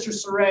go, Mr.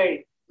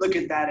 Saray. Look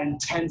at that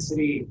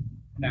intensity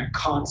and that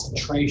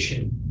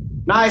concentration.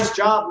 Nice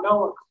job,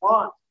 Noah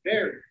Klont.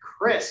 Very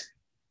crisp.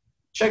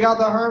 Check out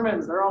the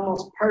Hermans. They're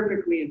almost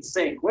perfectly in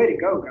sync. Way to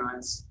go,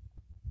 guys.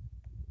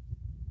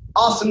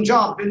 Awesome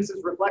job,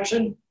 Vince's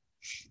reflection.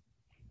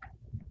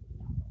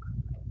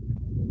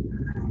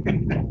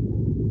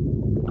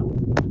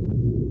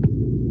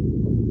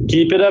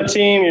 Keep it up,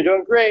 team. You're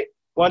doing great.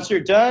 Once you're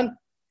done,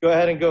 go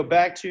ahead and go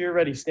back to your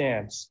ready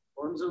stance.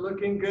 Forms are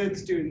looking good,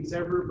 students.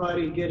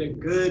 Everybody get a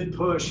good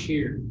push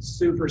here.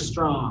 Super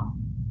strong.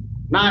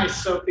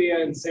 Nice,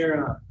 Sophia and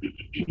Sarah.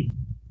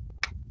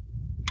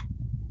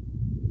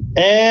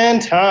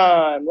 And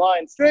time.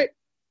 Line straight.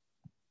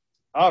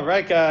 All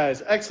right,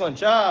 guys. Excellent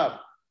job.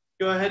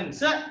 Go ahead and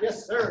set.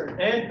 Yes, sir.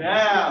 And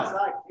Yes, bow.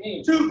 I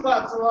can. 2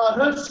 claps a lot.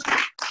 Hush.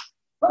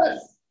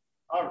 Hush.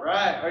 All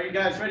right. Are you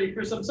guys ready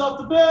for some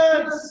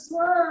self-defense? Yes,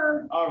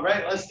 sir. All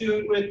right. Let's do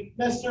it with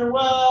Mr.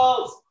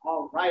 Wells.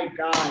 All right,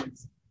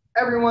 guys.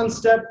 Everyone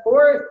step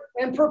forth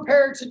and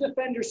prepare to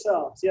defend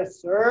yourselves.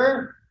 Yes,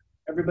 sir.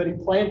 Everybody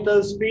plant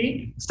those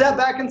feet. Step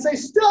back and say,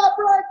 stop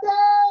right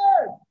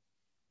there.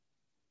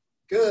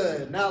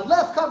 Good. Now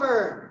left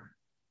cover,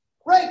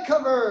 right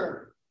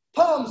cover,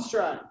 palm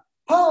strike,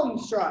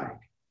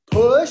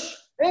 push,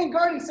 and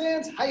guarding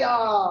stance,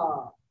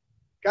 hiya.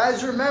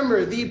 Guys,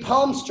 remember, the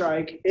palm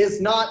strike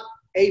is not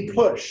a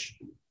push.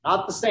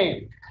 Not the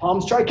same. Palm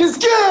strike is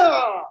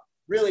yeah!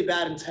 Really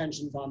bad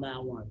intentions on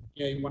that one.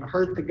 Yeah, you want to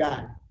hurt the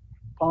guy.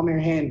 Palm of your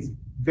hands,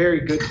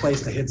 very good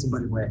place to hit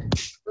somebody with.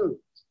 Ooh.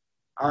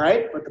 All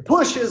right, but the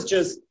push is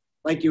just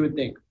like you would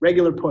think.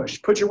 Regular push.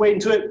 Put your weight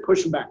into it,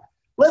 push them back.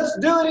 Let's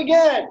do it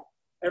again.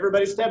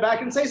 Everybody step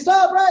back and say,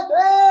 stop right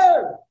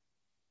there.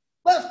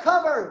 Left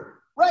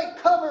cover, right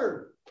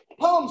cover,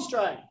 palm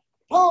strike,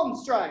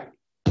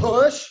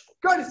 push,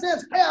 guarding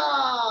stance,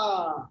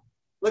 hiya.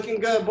 Looking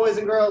good, boys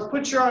and girls.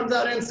 Put your arms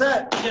out and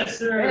set. Yes,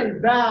 sir.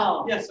 And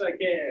bow. Yes, I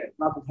can.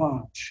 Not the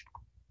punch.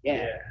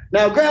 Yeah.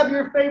 Now grab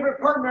your favorite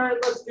partner and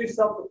let's do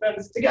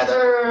self-defense together.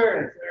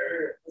 Yes,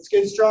 sir. Let's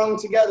get strong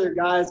together,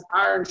 guys.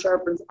 Iron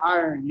sharpens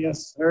iron.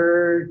 Yes,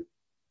 sir.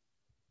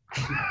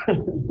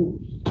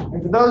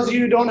 And for those of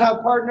you who don't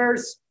have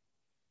partners,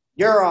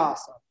 you're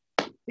awesome.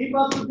 Keep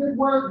up the good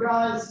work,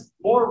 guys.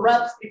 More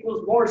reps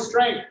equals more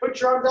strength.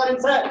 Put your arms out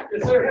and set.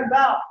 Yes, sir. And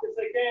bow. Yes,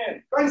 I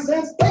can. Guarding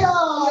stance. Hiya!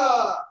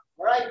 All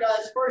right,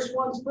 guys. First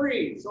one's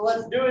free. So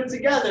let's do it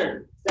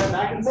together. Step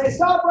back and say,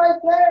 stop right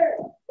there.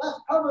 Left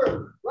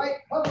cover, right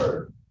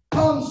cover,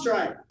 palm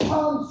strike,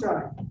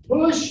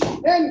 push,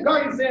 and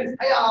guarding stance.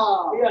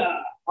 Hiya!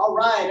 Yeah. All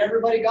right,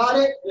 everybody got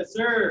it? Yes,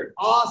 sir.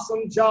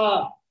 Awesome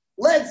job.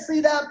 Let's see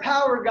that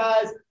power,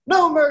 guys.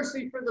 No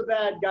mercy for the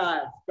bad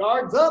guys.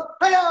 Guards up.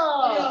 Hiya!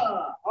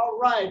 All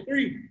right,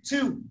 3,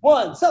 2,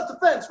 1.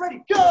 Self-defense.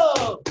 Ready,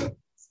 go.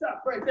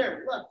 Stop right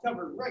there. Left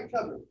cover, right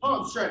cover.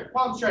 Palm strike,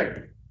 palm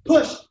strike.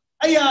 Push.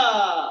 Hiya!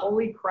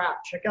 Holy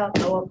crap. Check out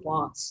Noah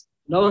Plants.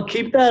 Noah,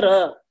 keep that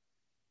up.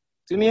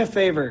 Do me a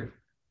favor.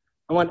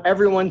 I want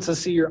everyone to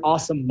see your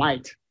awesome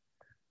might.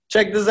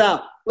 Check this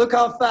out. Look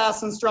how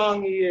fast and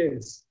strong he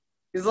is.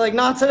 He's like,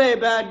 not today,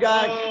 bad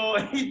guy. Oh,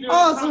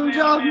 Awesome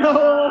job,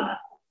 Noah.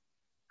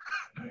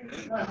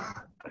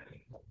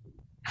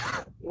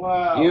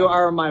 Wow. You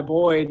are my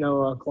boy,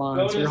 Noah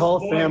Klantz. Your whole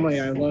Bonus family,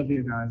 points. I love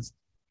you guys.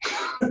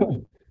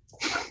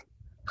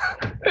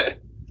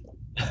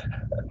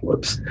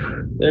 Whoops.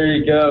 There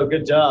you go.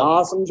 Good job.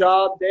 Awesome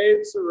job,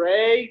 Dave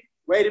Saray.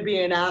 Way to be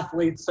an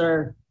athlete,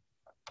 sir.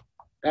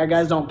 Bad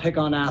guys don't pick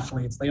on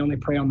athletes. They only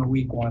prey on the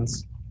weak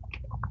ones.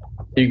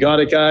 You got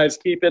it, guys.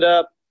 Keep it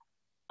up.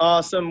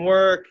 Awesome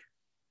work.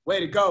 Way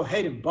to go,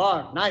 Hayden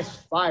Barr. Nice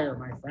fire,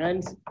 my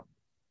friend.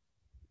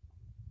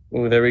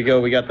 Ooh, there we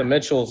go. We got the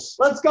Mitchells.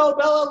 Let's go,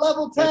 Bella,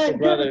 level 10. Give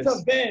it to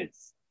brothers.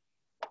 Vince.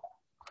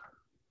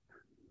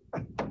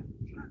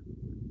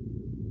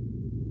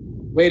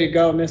 Way to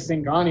go, Miss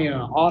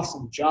Singania.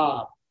 Awesome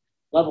job.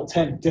 Level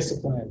 10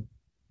 discipline.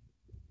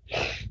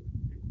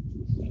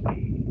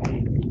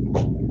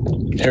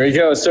 There we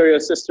go. Sorio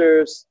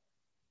sisters.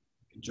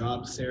 Good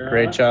job, Sarah.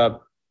 Great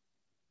job.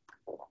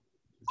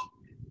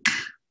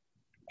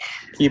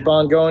 Keep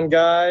on going,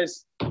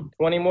 guys.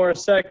 20 more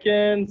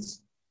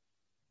seconds.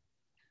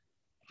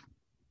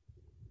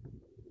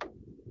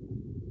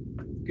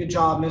 Good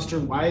job,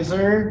 Mr.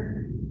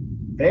 Weiser.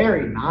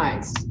 Very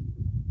nice.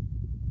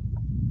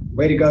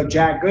 Way to go,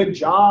 Jack. Good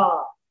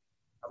job.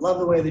 I love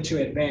the way that you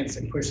advance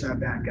and push that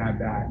bad guy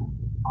back.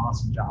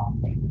 Awesome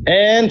job.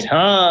 And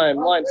time.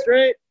 Line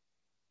straight.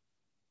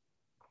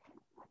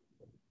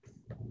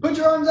 Put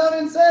your arms out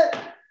and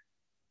set.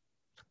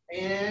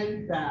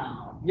 And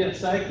down.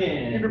 Yes, I Give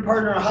can. your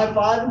partner a high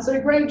five and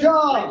say, great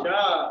job. Great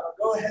job.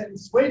 Go ahead and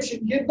switch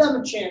and give them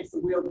a chance to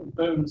wield the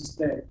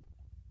boomstick.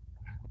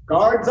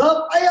 Guards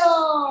up. Hiya!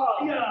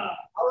 Yeah.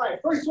 All right,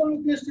 first one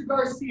with Mr.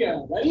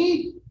 Garcia.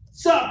 Ready?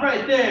 Stop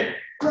right there.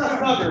 Left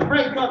cover,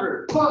 right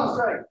cover. Palm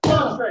strike.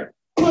 Palm strike.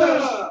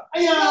 Push.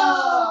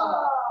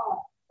 Hiya!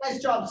 Nice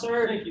job,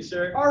 sir. Thank you,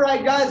 sir. All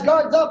right, guys,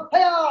 guards up.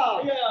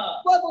 Hiya! Yeah.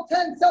 Level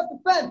 10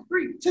 self-defense.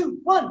 3, 2,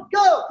 1,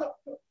 go!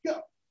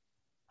 Go.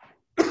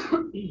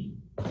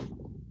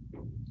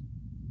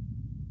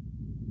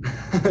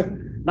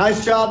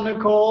 Nice job,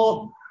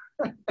 Nicole.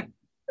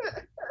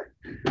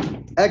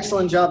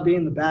 Excellent job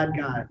being the bad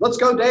guy. Let's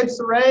go, Dave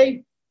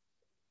Saray.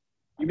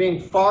 You're being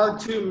far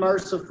too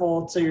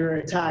merciful to your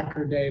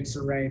attacker, Dave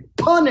Saray.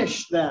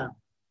 Punish them.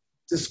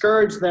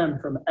 Discourage them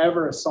from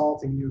ever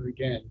assaulting you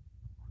again.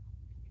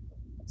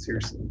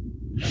 Seriously.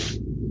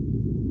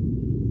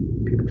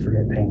 People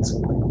forget pain so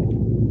quickly.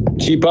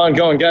 Keep on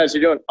going, guys.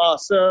 You're doing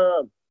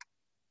awesome.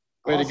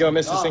 Way to go, Awesome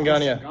Mrs. job,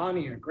 Singania. Mrs.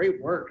 Singania.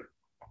 Great work.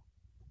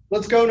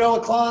 Let's go,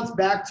 Noah Klantz.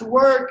 Back to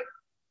work.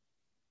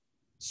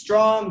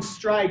 Strong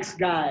strikes,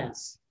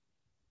 guys.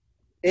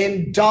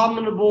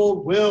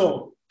 Indomitable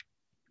will.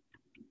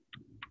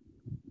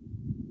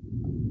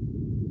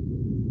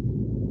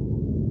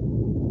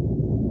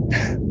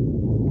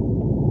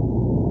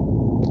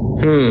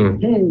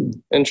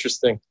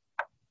 Interesting.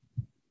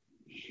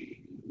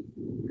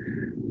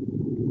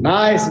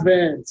 Nice,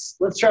 Vince.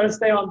 Let's try to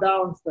stay on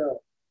balance,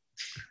 though.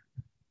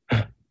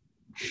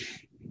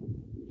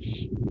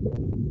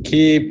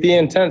 Keep the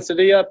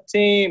intensity up,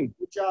 team.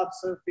 Good job,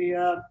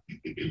 Sophia.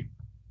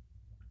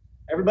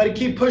 Everybody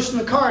keep pushing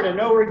the cart. I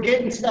know we're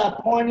getting to that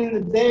point in the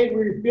day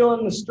where you're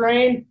feeling the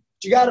strain,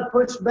 but you got to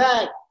push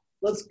back.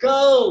 Let's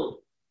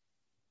go.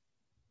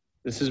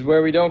 This is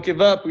where we don't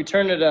give up. We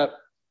turn it up.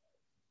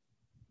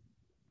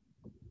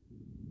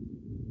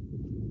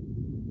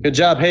 Good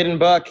job, Hayden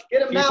Buck.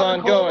 Get him Keep out, on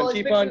Nicole, while going.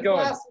 he's Keep on fixing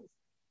going. glasses.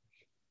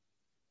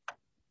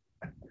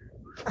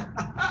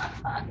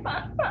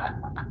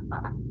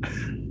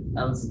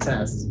 That was a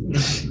test.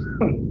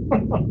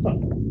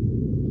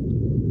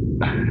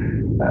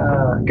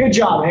 Good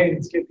job,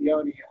 Hayden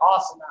Scipione.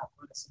 Awesome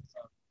athleticism.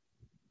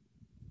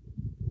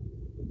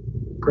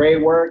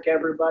 Great work,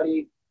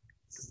 everybody.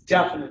 This is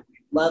definitely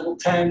level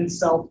 10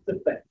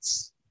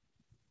 self-defense.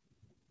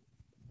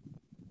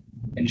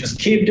 And just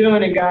keep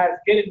doing it, guys.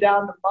 Get it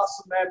down to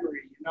muscle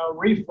memory,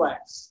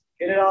 reflex.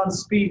 Get it on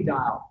speed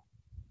dial.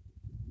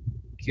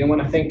 You don't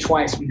want to think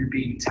twice when you're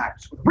being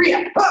attacked. Just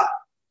react. Ah!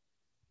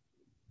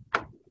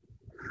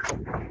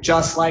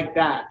 Just like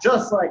that.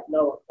 Just like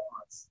Noah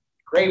Klantz.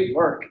 Great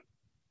work.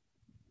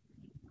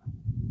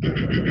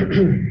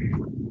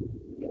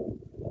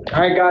 All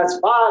right, guys.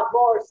 5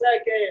 more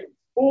seconds.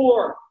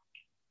 4,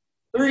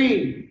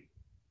 3,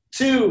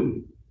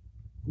 2,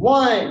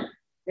 1.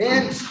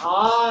 And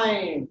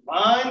time.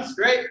 Line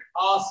straight.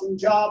 Awesome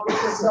job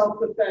with the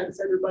self-defense,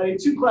 everybody.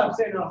 2 claps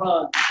and a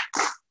hug.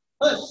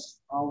 Push.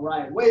 All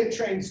right, way to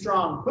train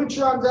strong. Put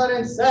your arms out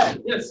and set.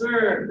 Yes,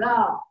 sir.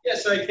 Now,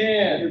 Yes, I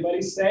can.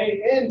 everybody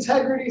say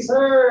integrity,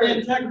 sir.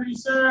 Integrity,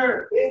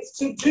 sir. It's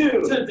to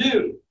do. To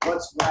do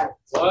What's right.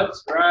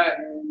 what's right.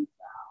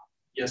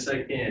 Yes,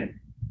 I can.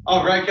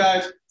 All right,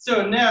 guys.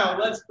 So now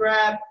let's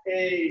grab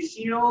a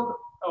shield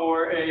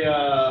or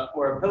a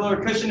pillow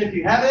or cushion if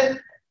you have it.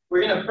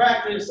 We're gonna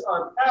practice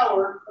our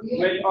power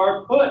with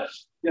our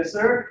push. Yes,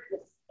 sir.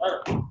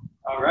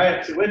 All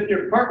right. So with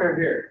your partner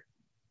here.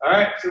 All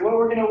right. So what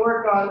we're gonna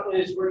work on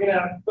is we're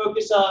gonna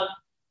focus on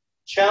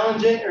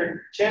challenging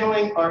or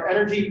channeling our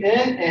energy in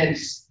and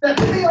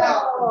stepping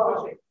out and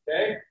pushing.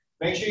 Okay.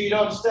 Make sure you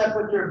don't step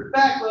with your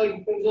back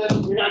leg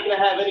because you're not gonna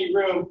have any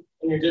room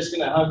and you're just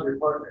gonna hug your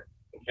partner.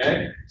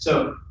 Okay.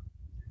 So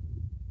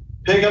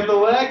pick up the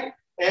leg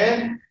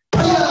and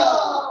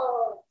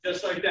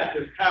just like that.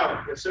 There's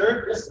power. Yes,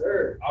 sir. Yes,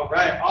 sir. All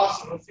right.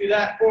 Awesome. Let's do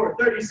that for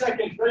 30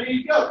 seconds.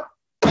 Ready to go.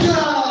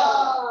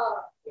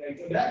 Then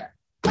come back.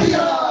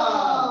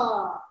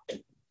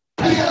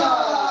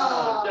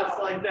 Just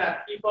like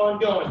that. Keep on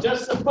going.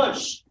 Just a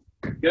push.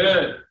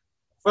 Good.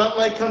 Front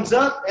leg comes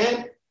up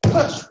and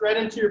push right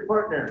into your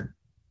partner.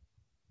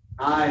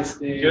 Nice,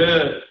 Dave.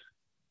 Good.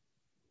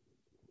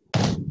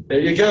 There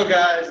you go,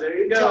 guys. There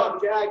you Good go.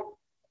 job, Jack.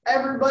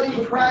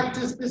 Everybody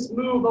practice this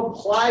move.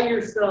 Apply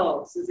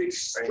yourselves. It's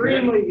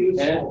extremely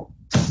useful.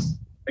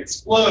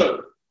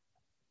 Explode.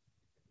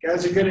 You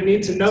guys are going to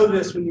need to know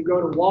this when you go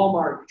to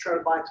Walmart and try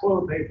to buy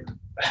toilet paper.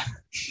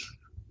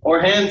 Or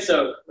hand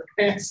soap.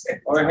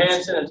 Or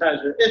hand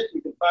sanitizer, if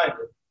you can find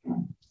it.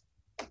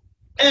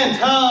 And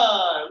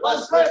time.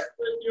 Let's switch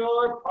with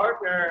your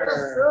partner. Yes,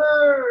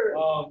 sir.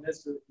 Oh,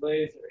 Mr.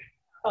 Blazer.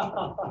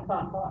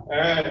 All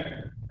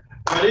right.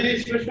 Ready?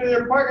 Switch with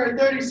your partner in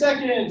 30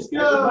 seconds.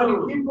 Go.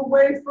 Everybody keep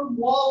away from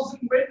walls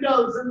and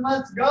windows and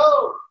let's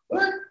go.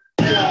 There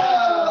you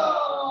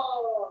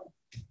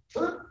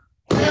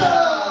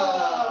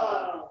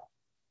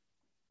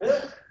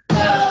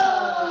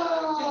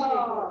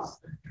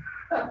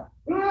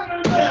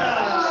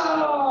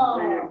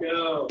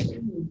go.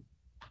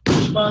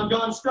 Keep on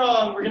going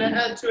strong. We're going to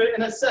add to it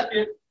in a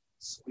second.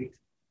 Sweet.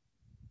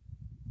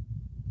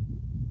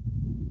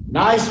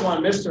 Nice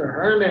one, Mr.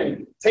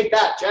 Herman. Take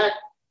that, Jack.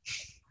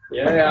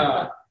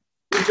 Yeah.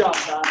 Good job,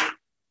 Tommy.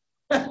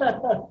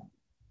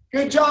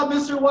 Good job,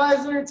 Mr.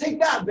 Weiser. Take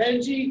that,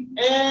 Benji.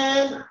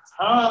 And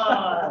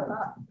time.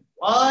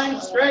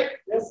 Line straight.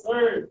 Yes,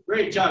 sir.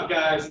 Great job,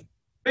 guys.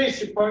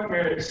 Face your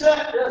partner.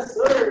 Set. Yes,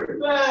 sir.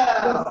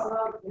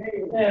 Bow.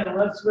 And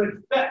let's switch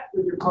back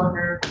with your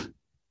partner.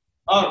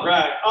 All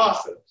right.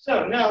 Awesome.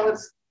 So now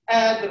let's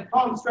add the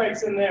palm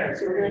strikes in there.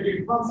 So we're going to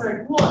do palm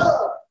strike 1,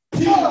 2.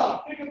 Pick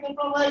up the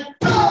front leg.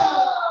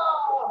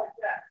 Like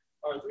that.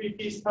 Our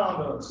 3-piece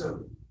combo.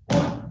 So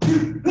 1,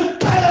 2.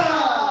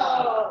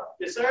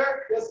 Yes,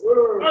 sir. Yes,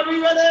 sir. Are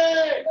we ready?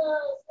 Yes, sir.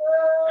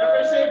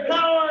 Everybody say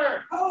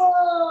power.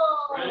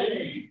 Power.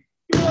 Ready?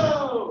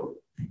 Go.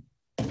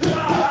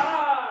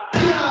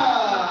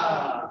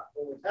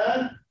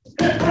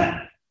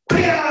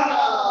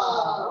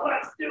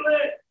 Let's do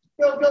it.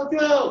 Go, go,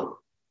 go.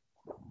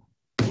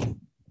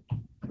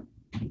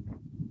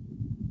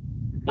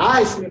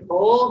 Nice,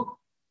 Nicole.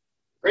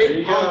 There Great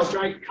you palm go.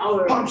 strike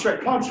color. Palm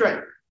strike, palm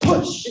strike.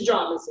 Push. Good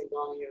job, Miss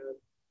Angonia.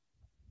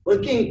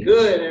 Looking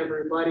good,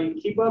 everybody.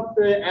 Keep up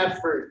the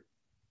effort.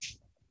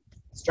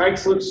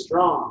 Strikes look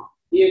strong.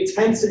 The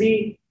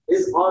intensity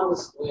is on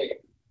display.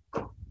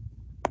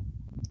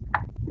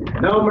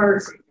 No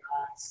mercy,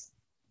 guys.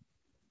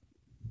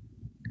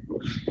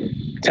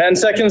 10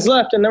 seconds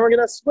left, and then we're going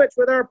to switch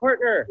with our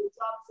partner. Good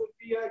job,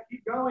 Sophia.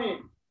 Keep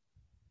going.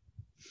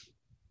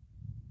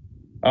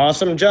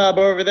 Awesome job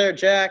over there,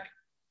 Jack.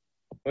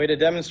 Way to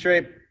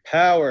demonstrate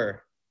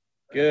power.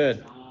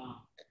 Good.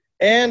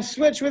 And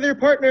switch with your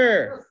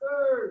partner. Yes,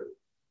 sir.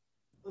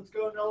 Let's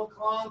go, Noah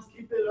Clowns.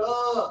 Keep it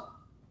up.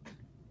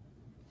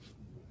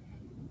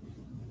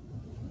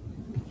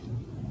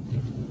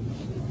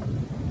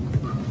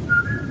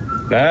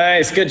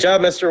 Nice. Good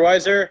job, Mr.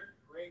 Weiser.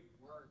 Great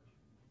work.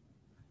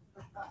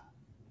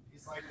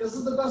 He's like, this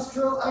is the best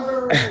drill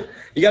ever.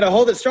 You got to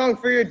hold it strong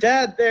for your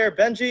dad there,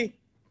 Benji.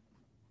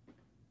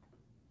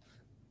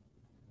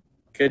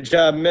 Good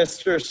job,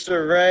 Mr.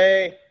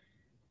 Saray.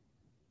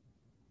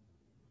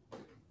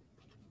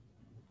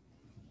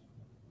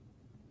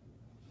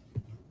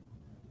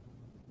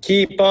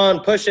 Keep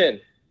on pushing.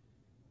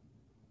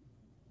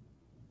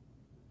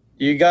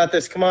 You got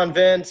this. Come on,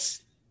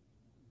 Vince.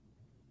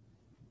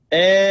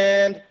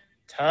 And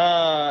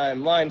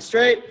time. Line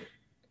straight.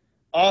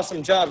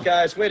 Awesome job,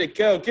 guys. Way to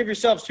go. Give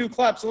yourselves 2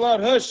 claps and loud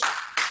hush.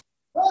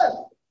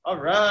 All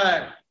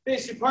right.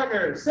 Face your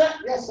partner. Set.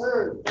 Yes,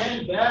 sir.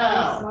 And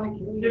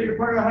down. Give your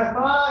partner a high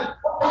five.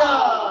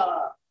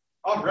 Yeah.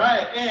 All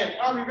right. And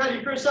are we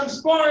ready for some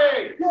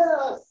sparring?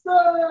 Yes,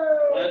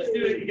 sir. Let's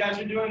do it. You guys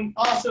are doing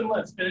awesome.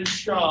 Let's finish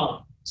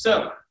strong.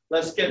 So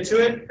let's get to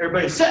it.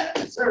 Everybody set.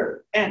 Yes,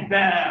 sir. And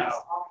bow.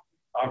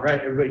 All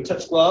right. Everybody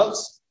touch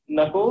gloves.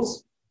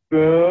 Knuckles.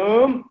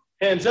 Boom.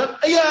 Hands up.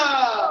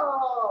 Yeah.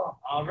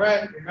 All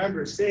right,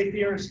 remember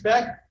safety and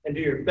respect and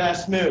do your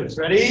best moves.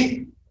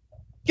 Ready?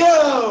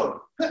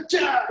 Go!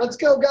 Let's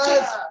go,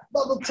 guys.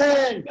 Level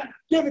 10.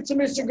 Give it to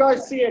Mr.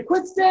 Garcia.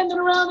 Quit standing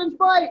around and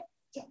fight.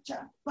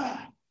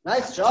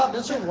 Nice job,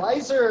 Mr.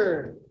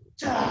 Weiser.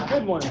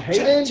 Good one,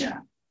 Hayden.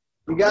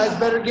 You guys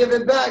better give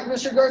it back.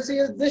 Mr.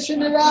 Garcia's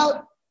dishing it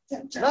out.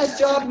 Nice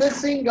job,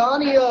 Miss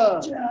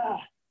Singania.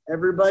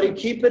 Everybody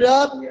keep it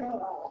up.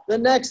 The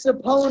next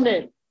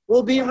opponent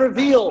will be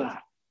revealed.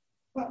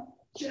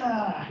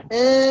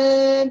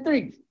 And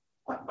 3,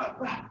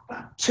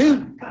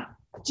 2,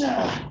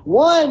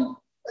 1.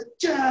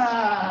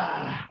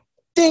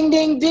 Ding,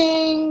 ding,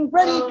 ding.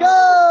 Ready,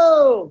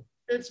 go.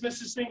 It's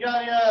Mrs.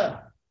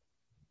 Singania.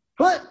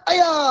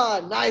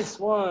 Nice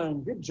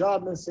one. Good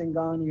job, Miss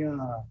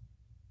Singania.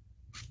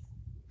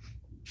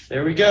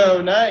 There we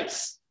go.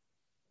 Nice.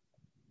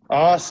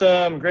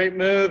 Awesome. Great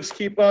moves.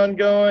 Keep on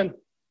going.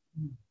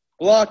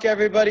 Block,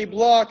 everybody.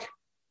 Block.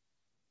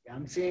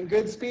 I'm seeing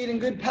good speed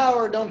and good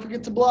power. Don't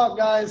forget to block,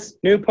 guys.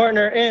 New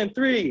partner in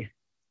 3,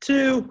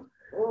 2,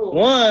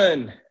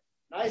 1.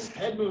 Nice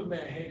head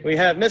movement. We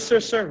have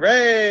Mr.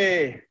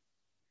 Saray.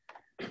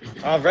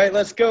 All right,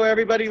 let's go,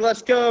 everybody.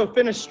 Let's go.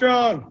 Finish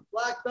strong.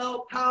 Black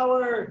belt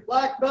power.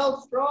 Black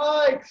belt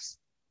strikes.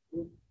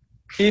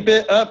 Keep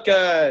it up,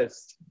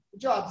 guys.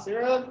 Good job,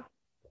 Sarah.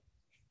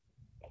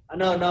 I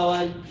know,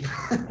 Noah.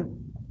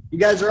 You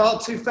guys are all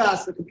too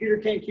fast. The computer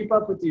can't keep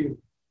up with you.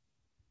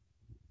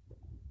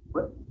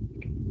 What?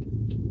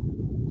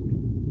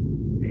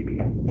 Maybe.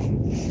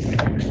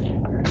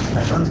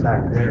 That one's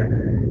back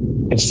there.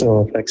 It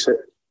still fix it.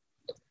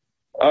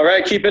 All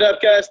right, keep it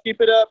up, guys. Keep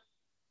it up.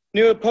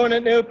 New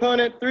opponent, new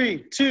opponent.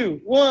 3,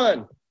 2,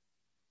 1.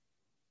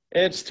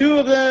 It's 2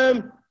 of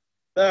them.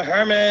 The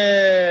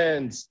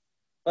Hermans.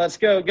 Let's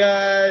go,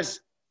 guys.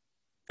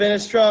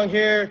 Finish strong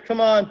here. Come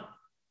on.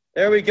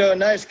 There we go.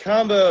 Nice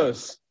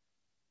combos.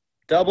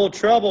 Double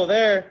trouble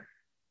there.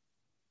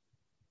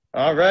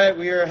 All right,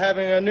 we are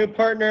having a new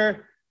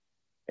partner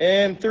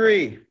in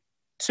 3,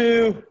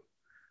 2,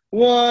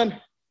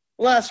 1.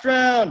 Last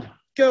round.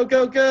 Go,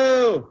 go,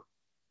 go.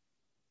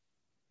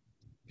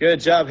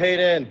 Good job,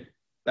 Hayden.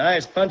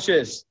 Nice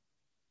punches.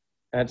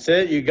 That's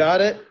it. You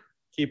got it.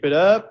 Keep it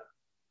up.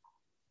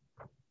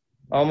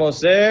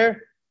 Almost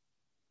there.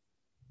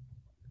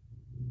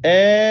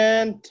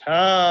 And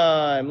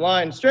time.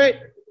 Line straight.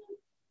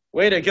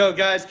 Way to go,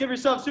 guys. Give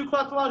yourself 2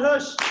 claps, a loud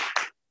hush.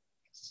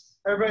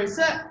 Everybody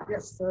set?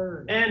 Yes,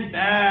 sir. And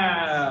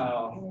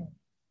now.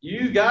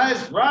 You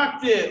guys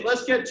rocked it.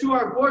 Let's get to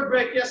our board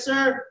break. Yes,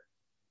 sir.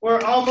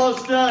 We're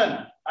almost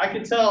done. I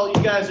can tell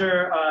you guys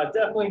are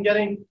definitely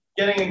getting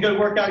a good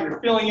workout. You're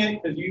feeling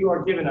it because you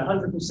are giving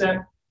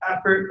 100%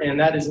 effort, and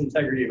that is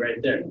integrity right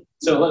there.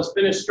 So let's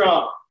finish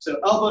strong. So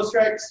elbow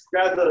strikes,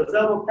 grab those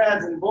elbow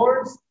pads and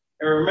boards,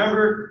 and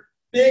remember,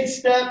 big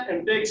step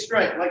and big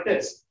strike like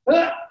this.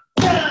 All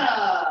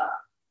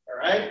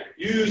right,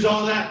 use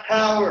all that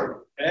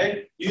power,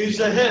 okay? Use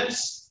the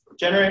hips.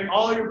 Generate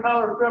all your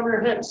power from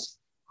your hips.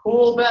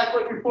 Pull back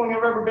like you're pulling a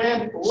rubber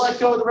band. Let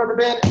go of the rubber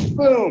band,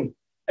 boom.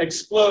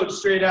 Explode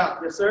straight out.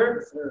 Yes, sir?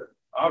 Yes, sir.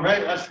 All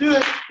right, let's do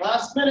it.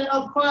 Last minute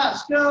of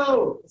class.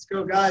 Go. Let's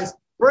go, guys.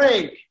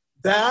 Break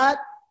that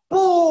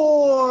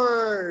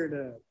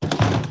board.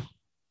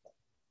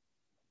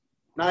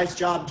 Nice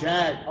job,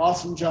 Jack.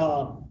 Awesome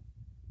job.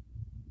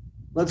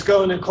 Let's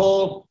go,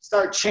 Nicole.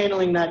 Start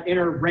channeling that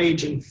inner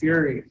rage and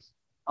fury.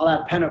 All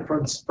that pent-up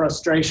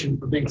frustration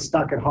for being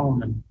stuck at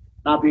home and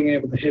not being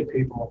able to hit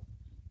people.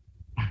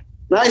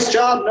 Nice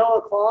job,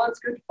 Noah Klons.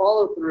 Good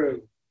follow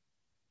through.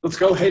 Let's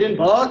go, Hayden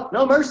Buck.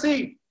 No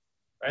mercy.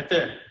 Right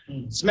there.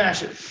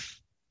 Smash it.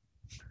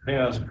 I think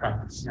that was a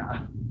practice.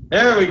 Yeah.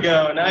 There we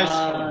go.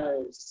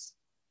 Nice.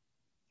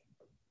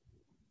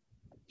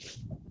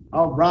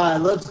 All right,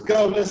 let's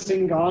go, Miss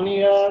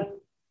Singania.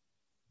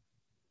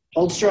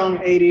 Hold strong,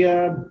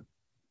 Adia.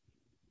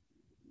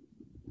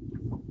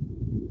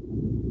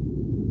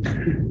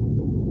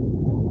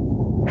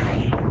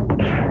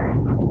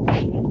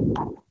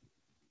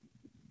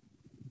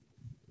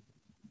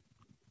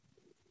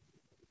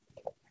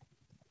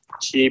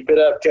 Keep it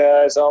up,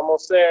 guys.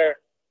 Almost there.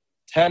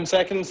 10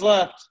 seconds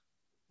left.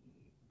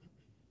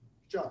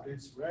 Good job,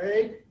 it's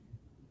Ray.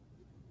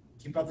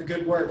 Keep up the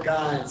good work,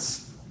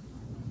 guys.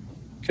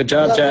 Good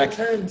job, Jack.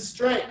 10,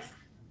 strength.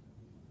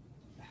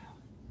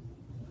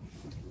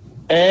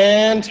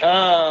 And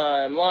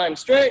time. Line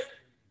straight.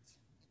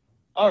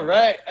 All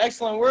right.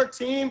 Excellent work,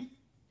 team.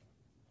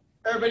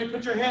 Everybody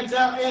put your hands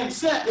out and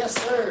set. Yes,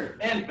 sir.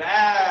 And bow.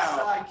 Yes,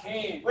 I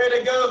can. Way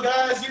to go,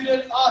 guys. You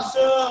did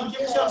awesome.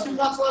 Give yourself 2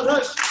 claps, loud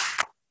hush.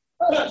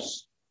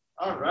 Hush.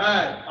 All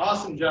right.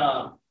 Awesome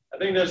job. I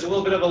think there's a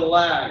little bit of a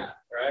lag,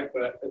 right?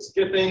 But it's a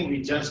good thing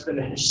we just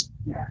finished.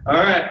 Yeah. All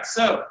right.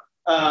 So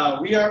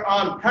we are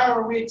on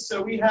Power Week.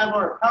 So we have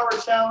our power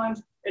challenge.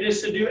 It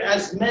is to do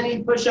as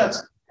many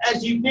push-ups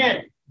as you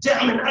can.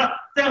 Down and up,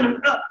 down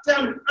and up,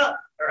 down and up.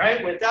 All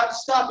right, without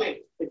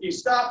stopping. If you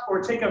stop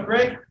or take a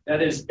break,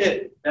 that is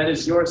it. That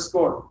is your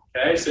score.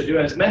 Okay, so do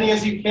as many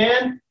as you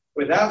can.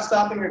 without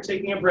stopping or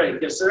taking a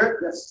break. Yes, sir?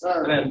 Yes,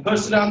 sir. And then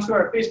post it onto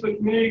our Facebook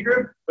community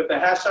group with the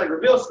hashtag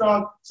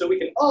RevealStrong so we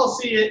can all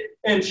see it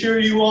and cheer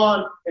you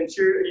on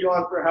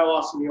for how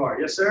awesome you are.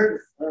 Yes, sir?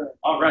 Yes, sir.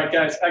 All right,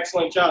 guys.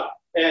 Excellent job.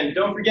 And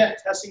don't forget,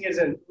 testing is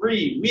in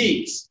 3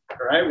 weeks.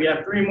 All right, we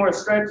have 3 more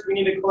stripes we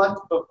need to collect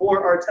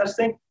before our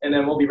testing, and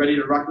then we'll be ready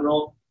to rock and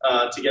roll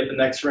to get the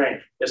next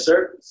rank. Yes,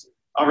 sir?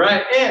 All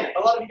right, and a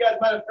lot of you guys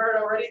might have heard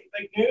already,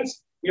 big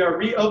news. We are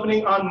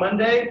reopening on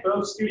Monday,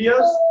 both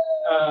studios,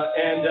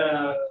 and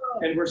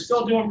we're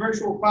still doing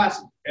virtual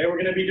classes. Okay, we're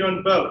going to be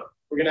doing both.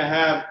 We're going to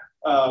have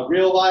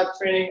real live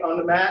training on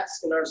the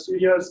mats in our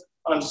studios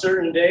on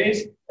certain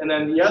days, and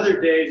then the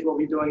other days we'll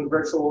be doing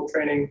virtual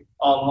training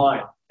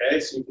online. Okay,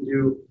 so you can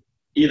do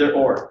either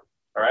or,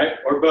 all right,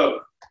 or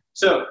both.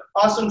 So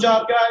awesome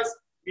job, guys.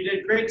 You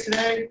did great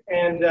today,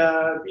 and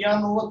be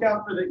on the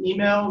lookout for the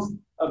emails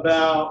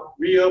about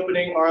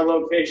reopening our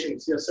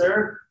locations. Yes,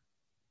 sir?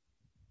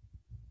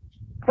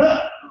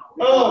 Huh.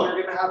 Oh,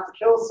 we're going to have to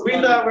kill somebody.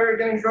 We thought we were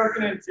getting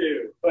broken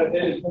into, but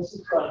it is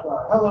Mr.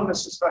 Sparkle. Hello,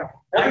 Mr.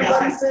 Sparkle.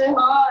 Everybody say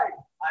hi.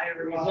 Hi,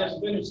 everyone.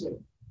 Just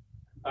finishing.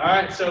 All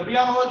right, so be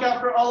on the lookout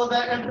for all of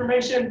that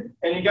information,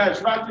 and you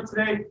guys rocked it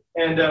today,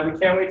 and we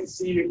can't wait to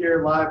see you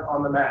here live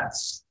on the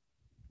mats.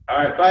 All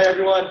right, bye,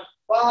 everyone.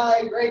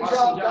 Bye. Great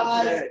Awesome job,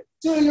 guys. today.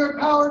 Do your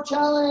power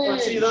challenge.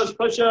 Let's see those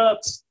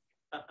push-ups.